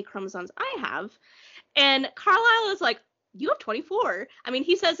wonder how many chromosomes I have. And Carlisle is like, you have 24. I mean,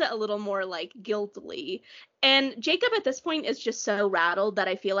 he says it a little more like guiltily. And Jacob at this point is just so rattled that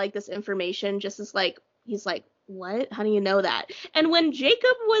I feel like this information just is like, he's like, what? How do you know that? And when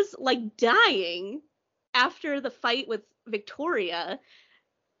Jacob was like dying after the fight with Victoria,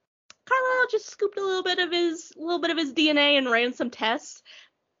 Carlisle just scooped a little bit of his DNA and ran some tests.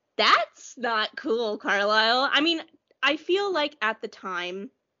 That's not cool, Carlisle. I mean, I feel like at the time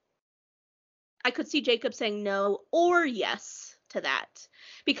I could see Jacob saying no or yes to that,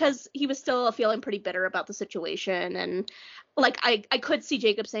 because he was still feeling pretty bitter about the situation. And like, I could see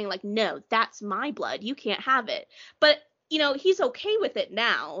Jacob saying like, no, that's my blood, you can't have it. But, you know, he's okay with it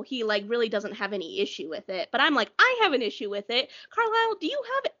now. He like really doesn't have any issue with it. But I'm like, I have an issue with it. Carlisle, do you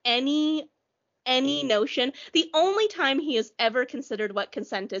have any notion? The only time he has ever considered what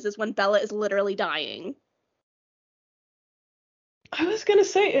consent is when Bella is literally dying. I was gonna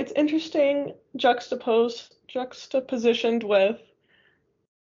say, it's interesting juxtapositioned with,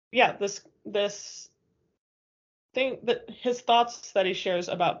 yeah, this thing, that his thoughts that he shares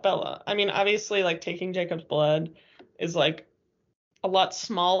about Bella. I mean, obviously, like, taking Jacob's blood is like a lot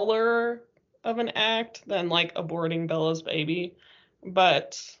smaller of an act than like aborting Bella's baby.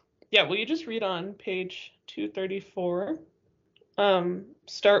 But yeah, will you just read on page 234?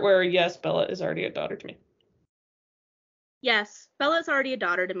 Start where, yes, Bella is already a daughter to me. Yes, Bella's already a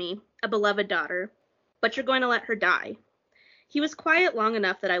daughter to me, a beloved daughter, but you're going to let her die. He was quiet long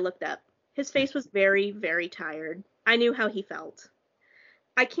enough that I looked up. His face was very, very tired. I knew how he felt.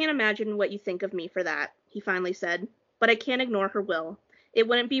 I can't imagine what you think of me for that, he finally said, but I can't ignore her will. It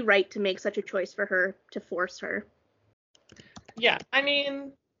wouldn't be right to make such a choice for her, to force her. Yeah, I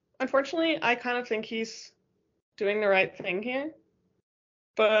mean, unfortunately, I kind of think he's doing the right thing here,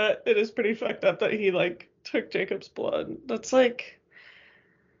 but it is pretty fucked up that he like took Jacob's blood. That's like,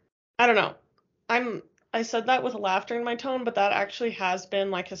 I don't know. I said that with laughter in my tone, but that actually has been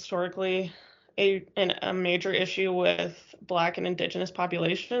like historically a major issue with Black and Indigenous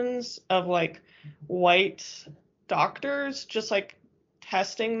populations, of like white doctors just like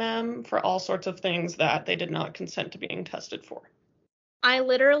testing them for all sorts of things that they did not consent to being tested for. I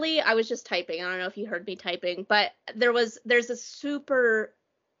was just typing. I don't know if you heard me typing, but there's a super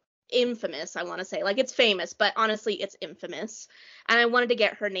infamous, I want to say, like, it's famous, but honestly it's infamous, and I wanted to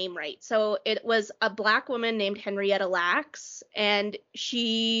get her name right. So it was a Black woman named Henrietta Lacks, and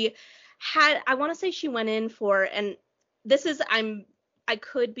she had, I want to say she went in for, and this is, I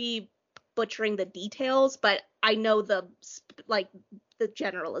could be butchering the details, but I know the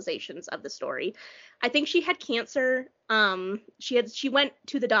generalizations of the story. I think she had cancer. She went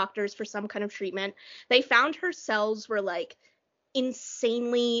to the doctors for some kind of treatment. They found her cells were like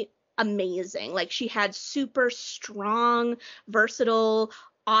insanely amazing. Like, she had super strong, versatile,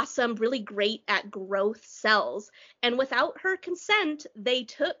 awesome, really great at growth cells. And without her consent, they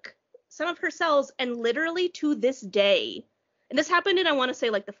took some of her cells, and literally to this day, and this happened in, I want to say,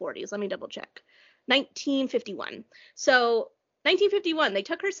 like the 40s. Let me double check. 1951. So 1951, they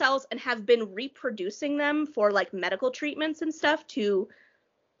took her cells and have been reproducing them for like medical treatments and stuff to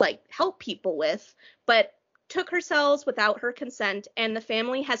like help people with, but took her cells without her consent, and the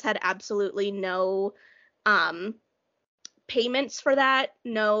family has had absolutely no payments for that.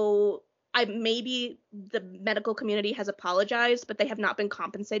 No, maybe the medical community has apologized, but they have not been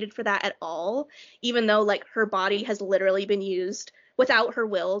compensated for that at all, even though like her body has literally been used without her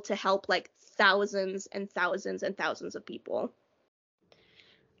will to help like thousands and thousands and thousands of people.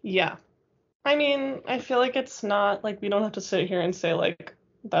 Yeah. I mean, I feel like it's not like, we don't have to sit here and say like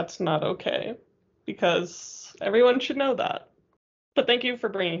that's not okay, because everyone should know that. But thank you for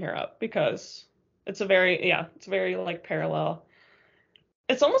bringing her up, because it's very like parallel.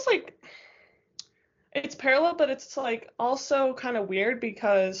 It's almost like, It's parallel, but it's like also kind of weird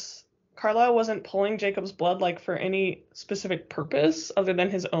because Carlisle wasn't pulling Jacob's blood like for any specific purpose other than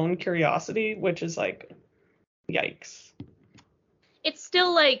his own curiosity, which is like, yikes. It's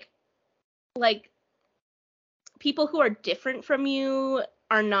still like people who are different from you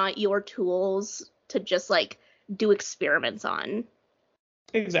are not your tools to just like do experiments on.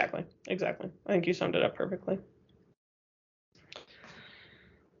 Exactly. I think you summed it up perfectly.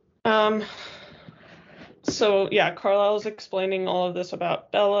 Um, so yeah, Carlisle's explaining all of this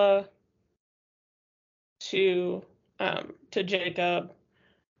about Bella to Jacob,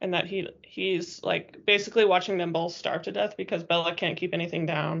 and that he's like basically watching them both starve to death because Bella can't keep anything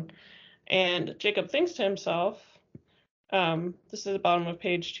down. And Jacob thinks to himself, this is at the bottom of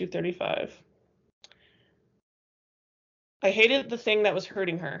page 235. I hated the thing that was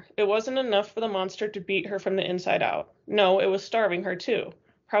hurting her. It wasn't enough for the monster to beat her from the inside out. No, it was starving her too.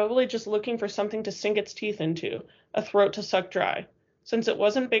 Probably just looking for something to sink its teeth into, a throat to suck dry. Since it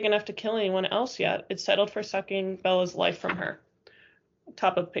wasn't big enough to kill anyone else yet, it settled for sucking Bella's life from her.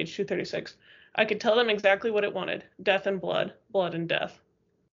 Top of page 236. I could tell them exactly what it wanted. Death and blood. Blood and death.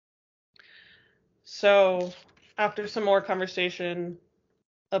 So, after some more conversation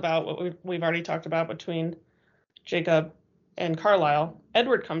about what we've already talked about between Jacob and Carlisle,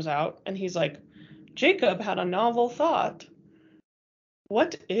 Edward comes out and he's like, Jacob had a novel thought.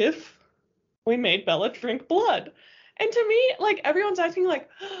 What if we made Bella drink blood? And to me, like, everyone's acting like,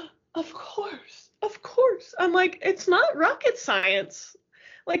 of course, of course. I'm like, it's not rocket science.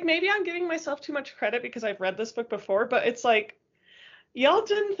 Like, maybe I'm giving myself too much credit because I've read this book before, but it's like, y'all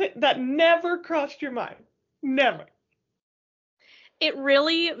didn't think that never crossed your mind. Never. It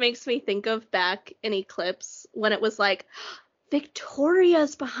really makes me think of back in Eclipse when it was like,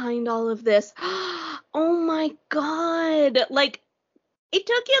 Victoria's behind all of this. Oh my god. Like, it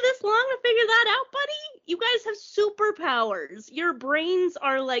took you this long to figure that out, buddy? You guys have superpowers. Your brains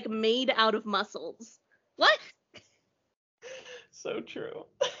are like made out of muscles. What? So true.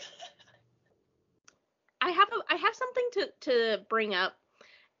 I have something to bring up,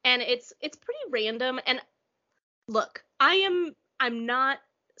 and it's pretty random. And look, I'm not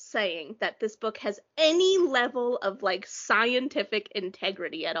saying that this book has any level of like scientific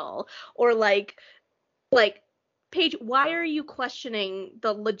integrity at all, or like Paige, why are you questioning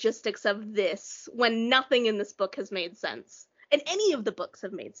the logistics of this when nothing in this book has made sense? And any of the books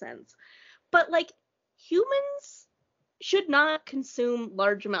have made sense. But like, humans should not consume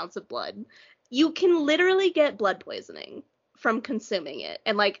large amounts of blood. You can literally get blood poisoning from consuming it.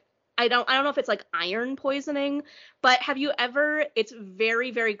 And like, I don't know if it's like iron poisoning, but have you ever, it's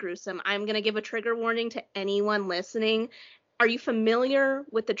very, very gruesome. I'm going to give a trigger warning to anyone listening. Are you familiar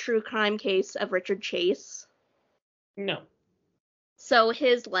with the true crime case of Richard Chase? No. So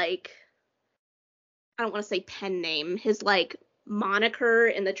his like, I don't want to say pen name, his like moniker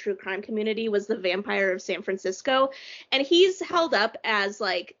in the true crime community was the Vampire of San Francisco, and he's held up as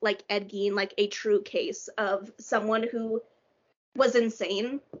like Ed Gein, like a true case of someone who was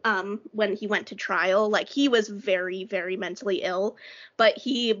insane when he went to trial. Like, he was very, very mentally ill, but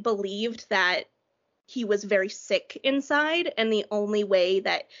he believed that he was very sick inside, and the only way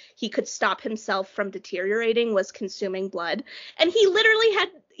that he could stop himself from deteriorating was consuming blood. And he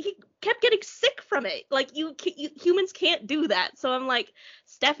kept getting sick from it. Like, humans can't do that. So I'm like,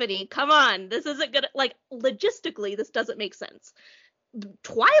 Stephanie, come on, this isn't gonna, like, logistically this doesn't make sense.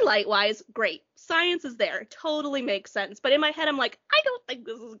 Twilight wise, great, science is there, totally makes sense, but in my head I'm like, I don't think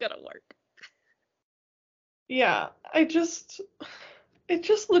this is gonna work. Yeah, it just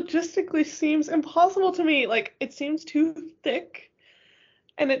logistically seems impossible to me. Like, it seems too thick,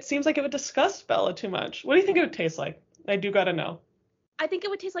 and it seems like it would disgust Bella too much. What do you think it would taste like? I do gotta know. I think it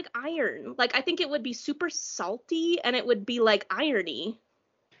would taste like iron. Like, I think it would be super salty, and it would be like irony.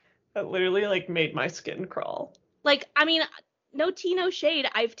 That literally like made my skin crawl. Like, I mean, no tea, no shade.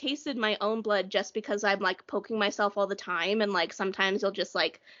 I've tasted my own blood just because I'm like poking myself all the time, and like sometimes you'll just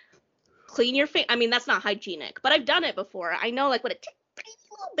like clean your face. I mean, that's not hygienic, but I've done it before. I know like what a tiny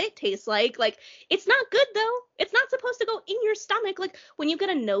little bit tastes like. Like, it's not good though. It's not supposed to go in your stomach. Like, when you get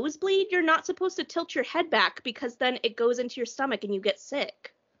a nosebleed, you're not supposed to tilt your head back because then it goes into your stomach and you get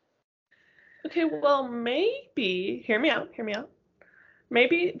sick. Okay, well, maybe, hear me out.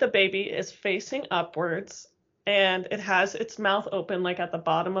 Maybe the baby is facing upwards and it has its mouth open like at the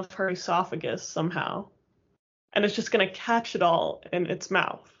bottom of her esophagus somehow. And it's just going to catch it all in its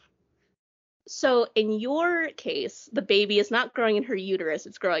mouth. So in your case, the baby is not growing in her uterus,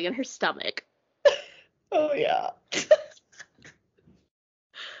 it's growing in her stomach. Oh, yeah.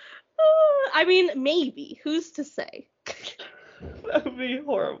 I mean, maybe. Who's to say? That would be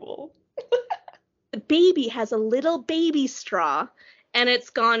horrible. The baby has a little baby straw, and it's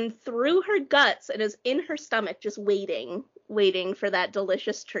gone through her guts and is in her stomach just waiting for that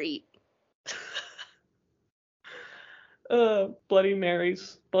delicious treat. Bloody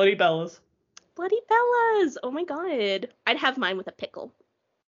Marys. Bloody Bellas. Bloody Bellas! Oh my god. I'd have mine with a pickle.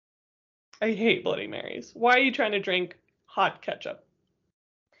 I hate Bloody Marys. Why are you trying to drink hot ketchup?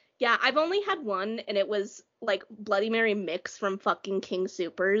 Yeah, I've only had one, and it was like Bloody Mary mix from fucking King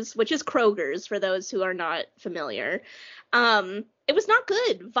Soopers, which is Kroger's for those who are not familiar. It was not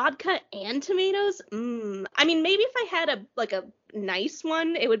good. Vodka and tomatoes. I mean, maybe if I had a nice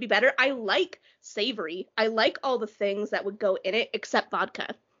one, it would be better. I like savory. I like all the things that would go in it except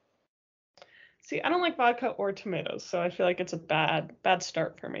vodka. See, I don't like vodka or tomatoes, so I feel like it's a bad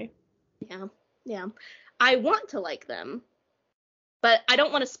start for me. Yeah. I want to like them, but I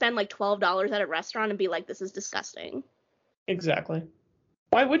don't want to spend like $12 at a restaurant and be like, this is disgusting. Exactly.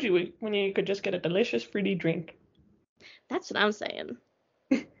 Why would you when you could just get a delicious fruity drink? That's what I'm saying.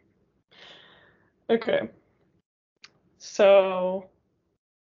 Okay. So,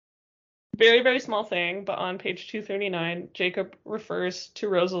 very, very small thing, but on page 239, Jacob refers to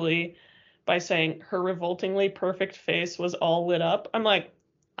Rosalie by saying her revoltingly perfect face was all lit up. I'm like,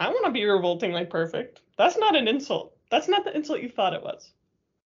 I want to be revoltingly perfect. That's not an insult. That's not the insult you thought it was.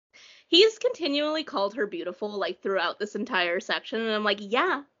 He's continually called her beautiful like throughout this entire section, and I'm like,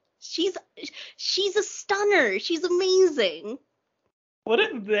 yeah, she's a stunner. She's amazing. What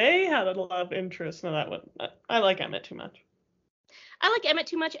if they had a love interest? No, that would. I like Emmett too much. I like Emmett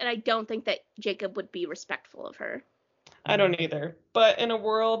too much, and I don't think that Jacob would be respectful of her. I don't either. But in a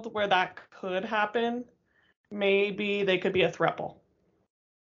world where that could happen, maybe they could be a throuple.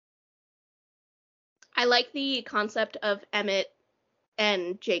 I like the concept of Emmett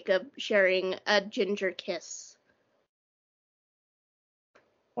and Jacob sharing a ginger kiss.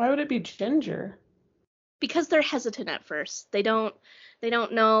 Why would it be ginger? Because they're hesitant at first. They don't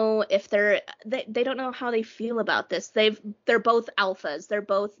know if they don't know how they feel about this. They're both alphas. They're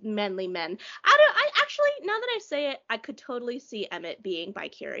both manly men. I actually, now that I say it, I could totally see Emmett being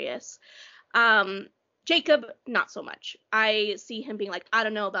bi-curious. Jacob, not so much. I see him being like, I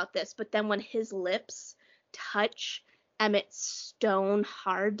don't know about this, but then when his lips touch Emmett's stone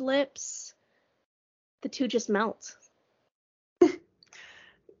hard lips, the two just melt.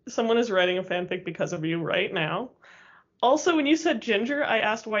 Someone is writing a fanfic because of you right now. Also, when you said ginger, I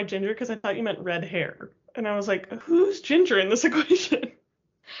asked why ginger because I thought you meant red hair. And I was like, who's ginger in this equation?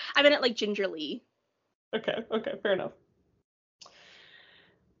 I meant it like gingerly. Okay, fair enough.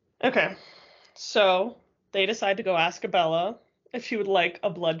 Okay, so they decide to go ask Abella if she would like a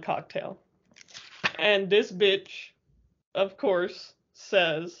blood cocktail. And this bitch, of course,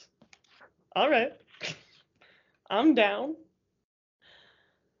 says, all right, I'm down.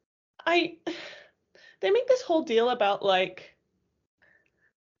 They make this whole deal about like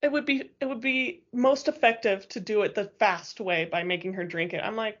it would be most effective to do it the fast way by making her drink it.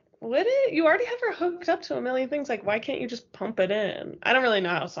 I'm like, would it? You already have her hooked up to a million things. Like, why can't you just pump it in? I don't really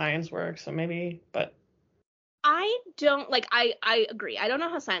know how science works, so maybe, but I don't like I agree. I don't know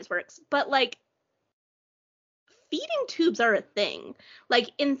how science works, but like feeding tubes are a thing. Like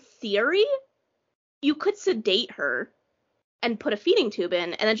in theory, you could sedate her and put a feeding tube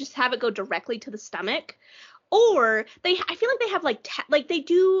in and then just have it go directly to the stomach. Or I feel like they have like they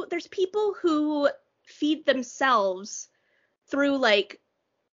do, there's people who feed themselves through like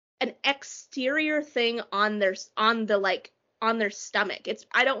an exterior thing on their stomach.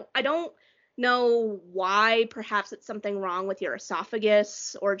 I don't know why. Perhaps it's something wrong with your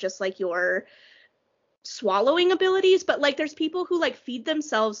esophagus or just like your swallowing abilities, but like there's people who like feed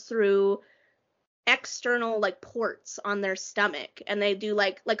themselves through external like ports on their stomach, and they do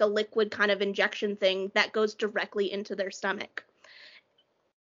like a liquid kind of injection thing that goes directly into their stomach.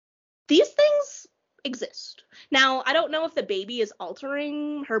 These things exist. Now, I don't know if the baby is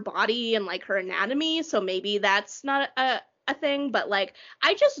altering her body and like her anatomy, so maybe that's not a thing, but like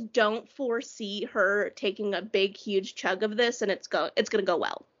I just don't foresee her taking a big huge chug of this and it's gonna go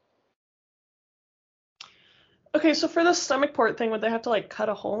well. okay, so for the stomach port thing, would they have to like cut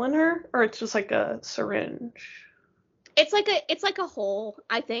a hole in her, or it's just like a syringe? It's like a hole.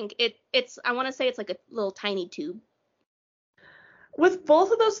 I think I want to say it's like a little tiny tube. With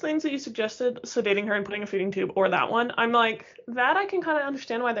both of those things that you suggested, sedating her and putting a feeding tube, or that one, I'm like, that I can kind of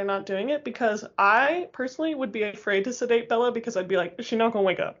understand why they're not doing it, because I personally would be afraid to sedate Bella because I'd be like, is she not gonna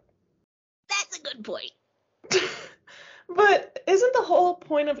wake up? That's a good point. But isn't the whole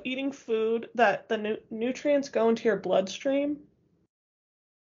point of eating food that the nutrients go into your bloodstream?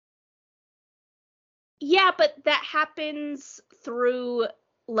 Yeah, but that happens through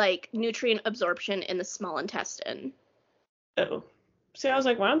like nutrient absorption in the small intestine. Oh. See, I was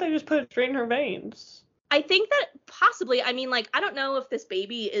like, why don't they just put it straight in her veins? I think that possibly, I mean, like, I don't know if this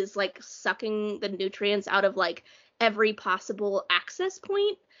baby is like sucking the nutrients out of like every possible access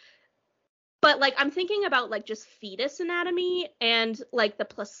point, but like I'm thinking about like just fetus anatomy, and like the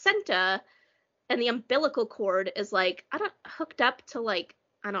placenta and the umbilical cord is like, I don't, hooked up to like,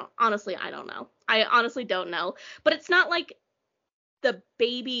 I don't know. I honestly don't know. But it's not like the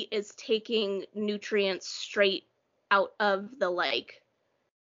baby is taking nutrients straight out of the like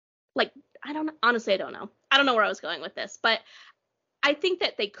I don't know. Honestly, I don't know. I don't know where I was going with this, but I think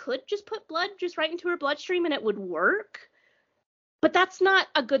that they could just put blood just right into her bloodstream and it would work. But that's not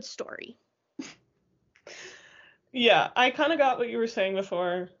a good story. Yeah, I kind of got what you were saying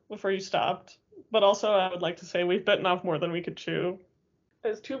before you stopped. But also, I would like to say we've bitten off more than we could chew.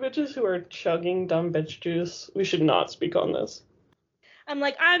 As two bitches who are chugging dumb bitch juice, we should not speak on this. I'm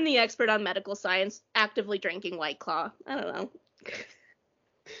like, I'm the expert on medical science, actively drinking White Claw. I don't know.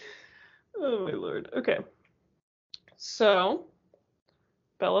 Oh my lord. Okay. So,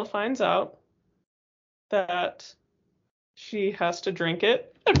 Bella finds out that she has to drink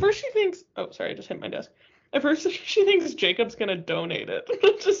it. At first she thinks, oh, sorry, I just hit my desk. At first she thinks Jacob's gonna donate it.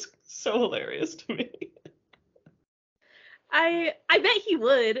 It's just so hilarious to me. I bet he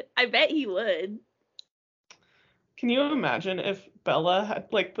would. I bet he would. Can you imagine if Bella had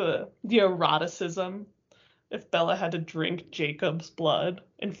like the eroticism if Bella had to drink Jacob's blood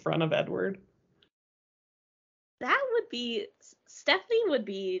in front of Edward? That would be, Stephanie would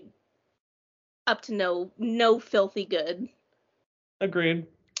be up to no filthy good. Agreed.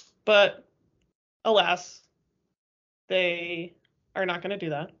 But alas, they are not going to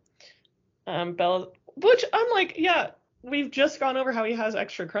do that. Bella, which I'm like, yeah, we've just gone over how he has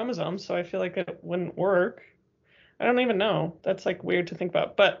extra chromosomes, so I feel like it wouldn't work. I don't even know. That's like weird to think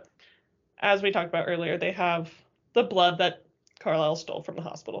about. But as we talked about earlier, they have the blood that Carlisle stole from the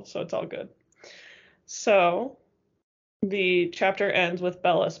hospital, so it's all good. So the chapter ends with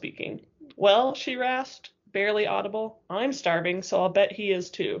Bella speaking. Well, she rasped, barely audible. I'm starving, so I'll bet he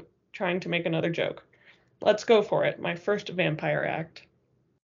is too, trying to make another joke. Let's go for it, my first vampire act.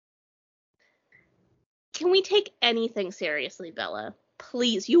 Can we take anything seriously, Bella?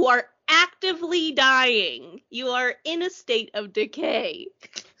 Please, you are actively dying. You are in a state of decay.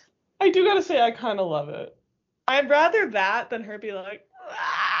 I do gotta say, I kind of love it. I'd rather that than her be like,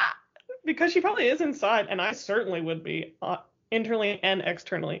 ah! Because she probably is inside, and I certainly would be, internally and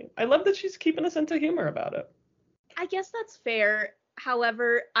externally. I love that she's keeping a sense of humor about it. I guess that's fair.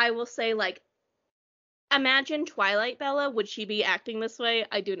 However, I will say, like, imagine Twilight Bella. Would she be acting this way?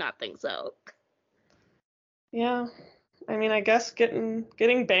 I do not think so. Yeah. I mean, I guess getting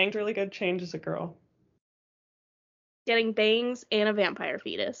banged really good changes a girl. Getting bangs and a vampire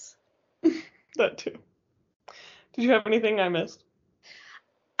fetus. That too. Did you have anything I missed?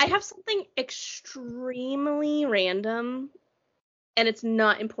 I have something extremely random, and it's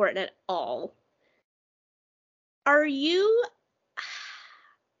not important at all. Are you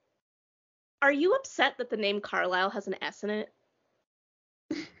upset that the name Carlisle has an S in it?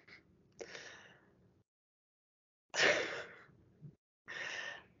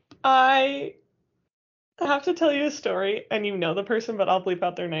 I have to tell you a story, and you know the person, but I'll bleep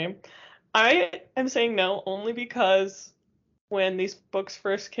out their name. I am saying no only because when these books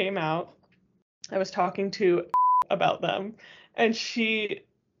first came out, I was talking to about them, and she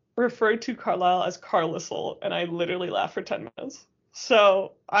referred to Carlisle as Carlisle, and I literally laughed for 10 minutes.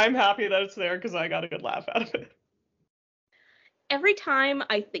 So I'm happy that it's there because I got a good laugh out of it. Every time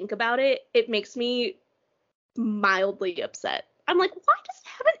I think about it, it makes me mildly upset. I'm like, why does it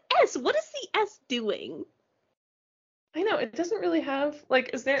have an S? What is the S doing? I know, it doesn't really have,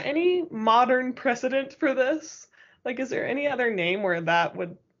 like, is there any modern precedent for this? Like, is there any other name where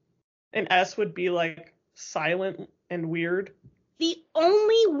an S would be, like, silent and weird? The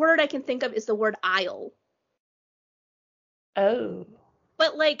only word I can think of is the word aisle. Oh.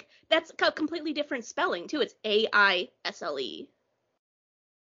 But, like, that's a completely different spelling, too. It's A-I-S-L-E.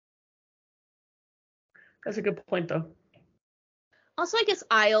 That's a good point, though. Also, I guess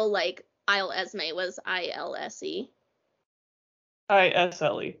Isle, like, Isle Esme was I-L-S-E.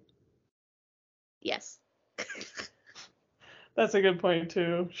 I-S-L-E. Yes. That's a good point,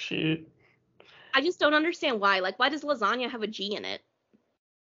 too. Shit. I just don't understand why. Like, why does lasagna have a G in it?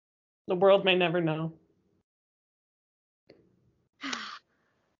 The world may never know.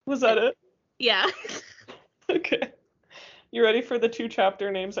 Was that it? Yeah. Okay. You ready for the 2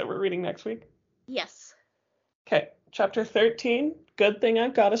 chapter names that we're reading next week? Yes. Okay. Chapter 13, Good Thing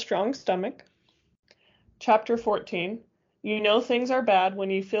I've Got a Strong Stomach. Chapter 14, You know things are bad when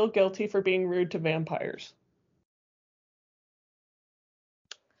you feel guilty for being rude to vampires.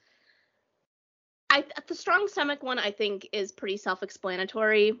 The strong stomach one, I think, is pretty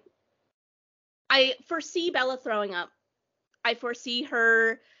self-explanatory. I foresee Bella throwing up. I foresee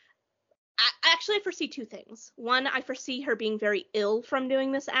her. Actually, I foresee two things. One, I foresee her being very ill from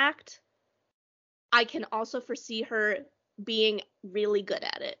doing this act. I can also foresee her being really good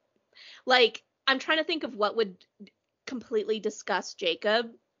at it. Like, I'm trying to think of what would completely disgust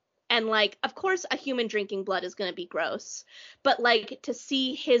Jacob. And, like, of course, a human drinking blood is going to be gross. But, like, to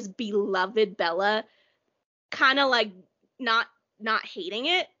see his beloved Bella kind of, like, not hating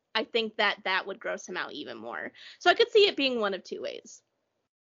it, I think that would gross him out even more. So I could see it being one of two ways.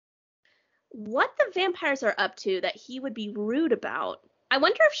 What the vampires are up to that he would be rude about. I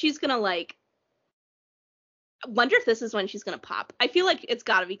wonder if she's going to, like, wonder if this is when she's gonna pop. I feel like it's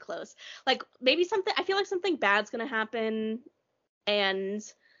gotta be close. Like, maybe something, I feel like something bad's gonna happen, and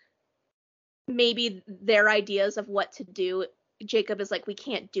maybe their ideas of what to do, Jacob is like, we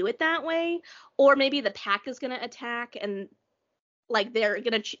can't do it that way. Or maybe the pack is gonna attack, and like they're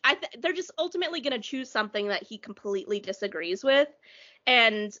gonna they're just ultimately gonna choose something that he completely disagrees with,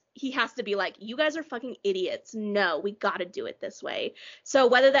 and he has to be like, you guys are fucking idiots, no, we gotta do it this way. So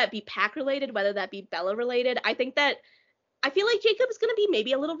whether that be pack related, whether that be Bella related, I feel like Jacob's gonna be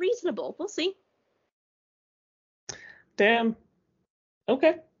maybe a little reasonable. We'll see. Damn.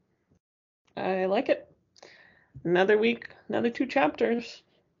 Okay, I like it. Another week, another 2 chapters.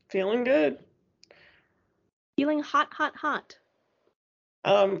 Feeling good. Feeling hot.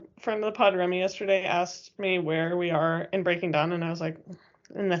 Friend of the pod, Remy, yesterday asked me where we are in Breaking Dawn, and I was like,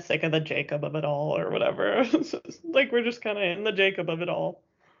 in the thick of the Jacob of it all, or whatever. Like, we're just kind of in the Jacob of it all.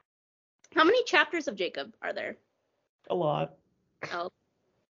 How many chapters of Jacob are there? A lot. Oh.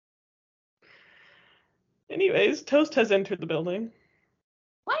 Anyways, Toast has entered the building.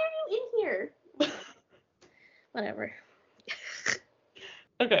 Why are you in here? Whatever.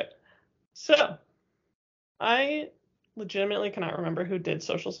 Okay, so I legitimately cannot remember who did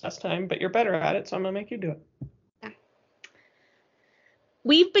socials last time, but you're better at it, so I'm gonna make you do it. Yeah.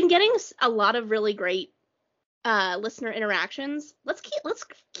 We've been getting a lot of really great listener interactions. Let's keep it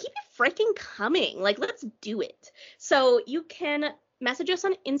freaking coming. Like, let's do it. So you can message us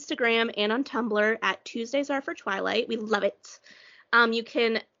on Instagram and on Tumblr at Tuesdays Are for Twilight. We love it. You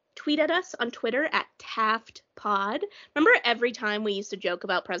can tweet at us on Twitter at TaftPod. Remember every time we used to joke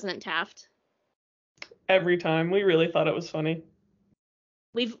about President Taft? Every time. We really thought it was funny.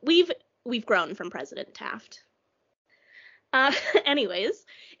 We've grown from President Taft. Anyways,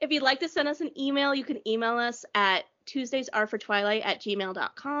 if you'd like to send us an email, you can email us at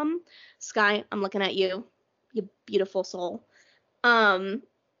tuesdaysarefortwilight@gmail.com. Sky, I'm looking at you, you beautiful soul.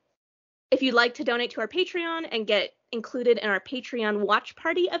 If you'd like to donate to our Patreon and get included in our Patreon watch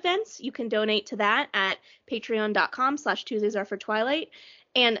party events, you can donate to that at patreon.com/tuesdaysarefortwilight.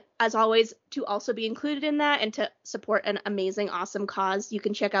 And as always, to also be included in that and to support an amazing, awesome cause, you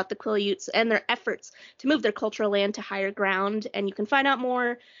can check out the Quileutes and their efforts to move their cultural land to higher ground. And you can find out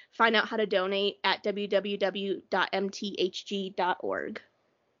how to donate at www.mthg.org.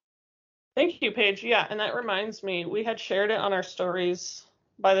 Thank you, Paige. Yeah, and that reminds me, we had shared it on our stories.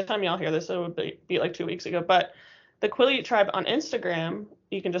 By the time y'all hear this, it would be like 2 weeks ago. But the Quileute Tribe on Instagram,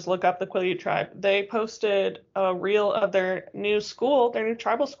 you can just look up the Quileute Tribe. They posted a reel of their new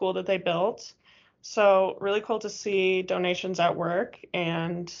tribal school that they built. So really cool to see donations at work.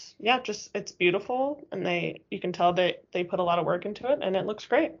 And yeah, just it's beautiful. And you can tell that they put a lot of work into it, and it looks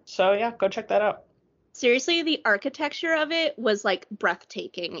great. So yeah, go check that out. Seriously, the architecture of it was like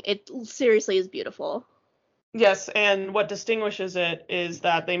breathtaking. It seriously is beautiful. Yes, and what distinguishes it is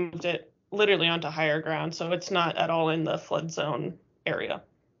that they moved it literally onto higher ground, so it's not at all in the flood zone area.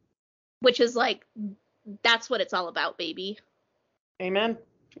 Which is like, that's what it's all about, baby. Amen.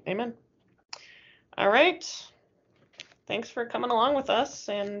 Amen. All right. Thanks for coming along with us,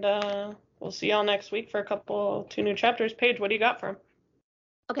 and we'll see y'all next week for 2 new chapters. Paige, what do you got for them?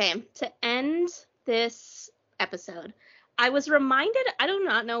 Okay, to end this episode, I was reminded, I do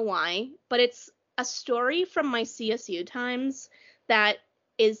not know why, but it's a story from my CSU times that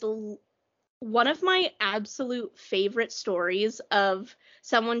is one of my absolute favorite stories of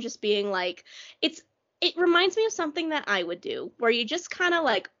someone just being like, it reminds me of something that I would do, where you just kind of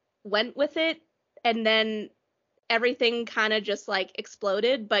like went with it, and then everything kind of just like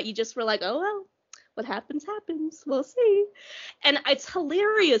exploded, but you just were like, oh well, what happens, we'll see. And it's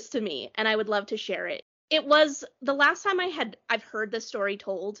hilarious to me, and I would love to share it. It was the last time I've heard this story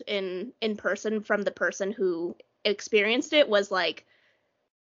told in person from the person who experienced it was like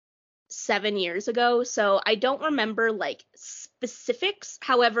 7 years ago, so I don't remember like specifics.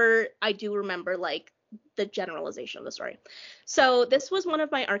 However, I do remember like the generalization of the story. So this was one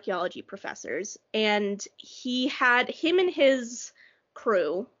of my archaeology professors, and him and his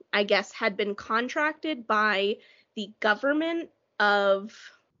crew, I guess, had been contracted by the government of,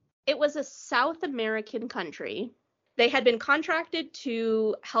 it was a South American country. They had been contracted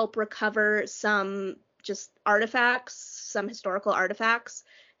to help recover some just artifacts, some historical artifacts,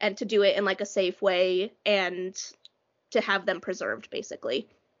 and to do it in like a safe way and to have them preserved, basically.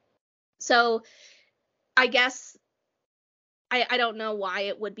 So I guess I don't know why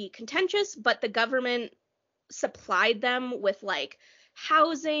it would be contentious, but the government supplied them with like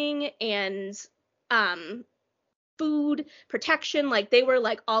housing and food protection. Like they were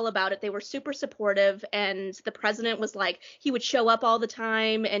like all about it. They were super supportive, and the president was like, he would show up all the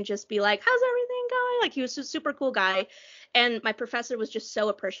time and just be like, how's everything going? Like he was a super cool guy. And my professor was just so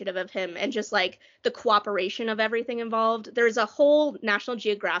appreciative of him and just like the cooperation of everything involved. There's a whole National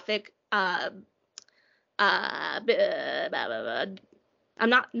Geographic I'm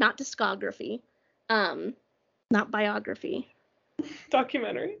not discography, not biography.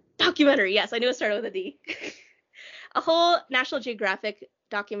 Documentary, yes, I knew it started with a D. A whole National Geographic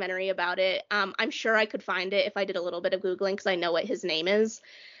documentary about it. I'm sure I could find it if I did a little bit of Googling, because I know what his name is.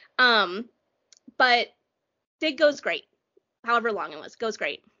 But it goes great. However long it goes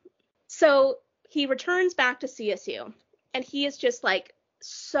great. So he returns back to CSU, and he is just like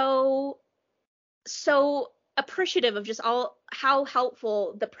so appreciative of just how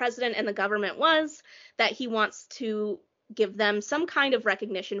helpful the president and the government was, that he wants to give them some kind of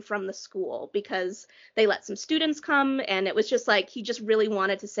recognition from the school because they let some students come, and it was just like he just really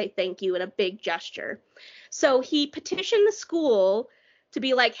wanted to say thank you in a big gesture. So he petitioned the school to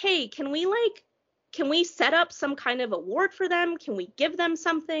be like, hey, can we set up some kind of award for them? Can we give them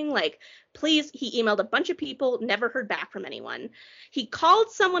something? Like, please. He emailed a bunch of people, never heard back from anyone. He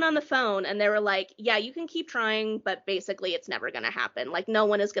called someone on the phone, and they were like, yeah, you can keep trying, but basically it's never going to happen. Like, no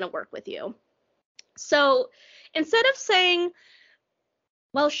one is going to work with you. So instead of saying,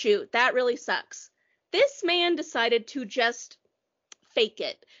 well, shoot, that really sucks, this man decided to just fake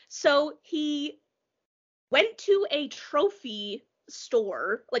it. So he went to a trophy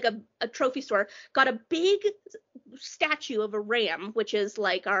store, like a trophy store, got a big statue of a ram, which is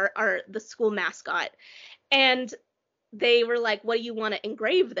like the school mascot, and they were like, what do you want to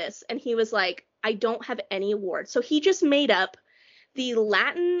engrave this? And he was like, I don't have any award. So he just made up the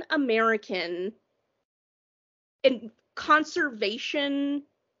Latin American conservation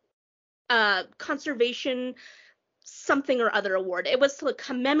something or other award. It was to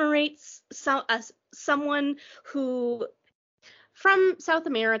commemorate someone who from South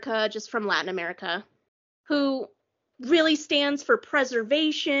America, just from Latin America, who really stands for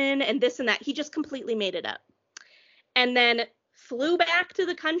preservation and this and that. He just completely made it up. And then flew back to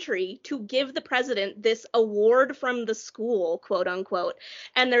the country to give the president this award from the school, quote unquote.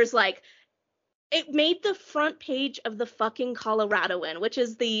 And there's like, it made the front page of the fucking Coloradoan, which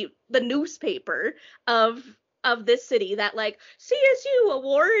is the newspaper of this city, that like CSU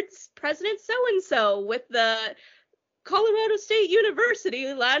awards President so-and-so with the Colorado State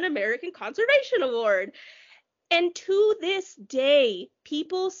University Latin American Conservation Award. And to this day,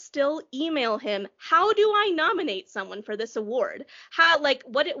 people still email him, how do I nominate someone for this award? How, like,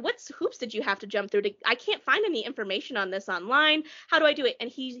 what hoops did you have to jump through? I can't find any information on this online. How do I do it? And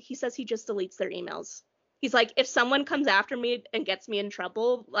he says he just deletes their emails. He's like, if someone comes after me and gets me in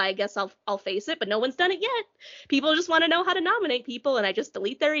trouble, I guess I'll face it, but no one's done it yet. People just want to know how to nominate people, and I just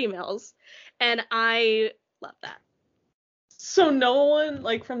delete their emails. And I love that. So no one,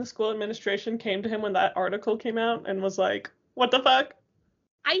 like, from the school administration came to him when that article came out and was like, what the fuck?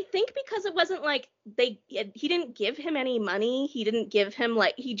 I think because it wasn't like he didn't give him any money. He didn't give him,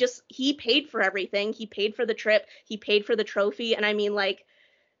 like, he paid for everything. He paid for the trip. He paid for the trophy. And I mean, like,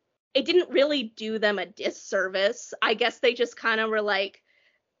 it didn't really do them a disservice. I guess they just kind of were like,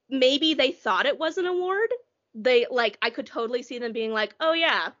 maybe they thought it was an award. I could totally see them being like, oh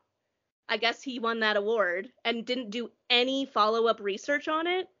yeah, I guess he won that award, and didn't do any follow-up research on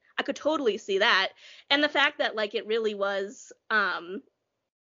it. I could totally see that. And the fact that, like, it really was,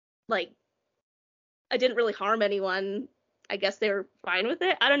 like, I didn't really harm anyone. I guess they were fine with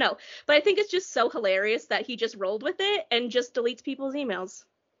it. I don't know. But I think it's just so hilarious that he just rolled with it and just deletes people's emails.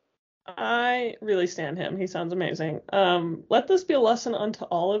 I really stand him. He sounds amazing. Let this be a lesson unto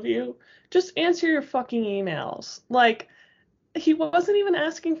all of you. Just answer your fucking emails. Like, he wasn't even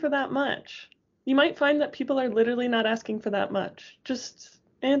asking for that much. You might find that people are literally not asking for that much. Just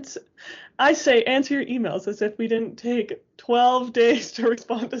I say answer your emails as if we didn't take 12 days to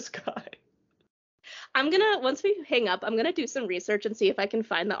respond to Sky. Once we hang up, I'm gonna do some research and see if I can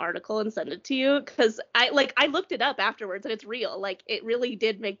find the article and send it to you, because I looked it up afterwards and it's real. Like, it really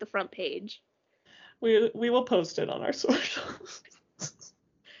did make the front page. We will post it on our socials.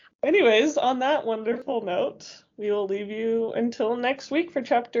 Anyways, on that wonderful note, we will leave you until next week for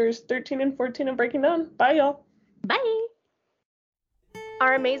chapters 13 and 14 of Breaking Dawn. Bye, y'all. Bye!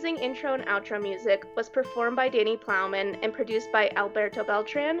 Our amazing intro and outro music was performed by Danny Plowman and produced by Alberto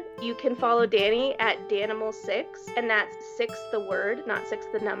Beltran. You can follow Danny at Danimal6, and that's 6 the word, not 6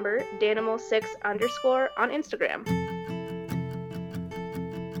 the number, Danimal6_ on Instagram.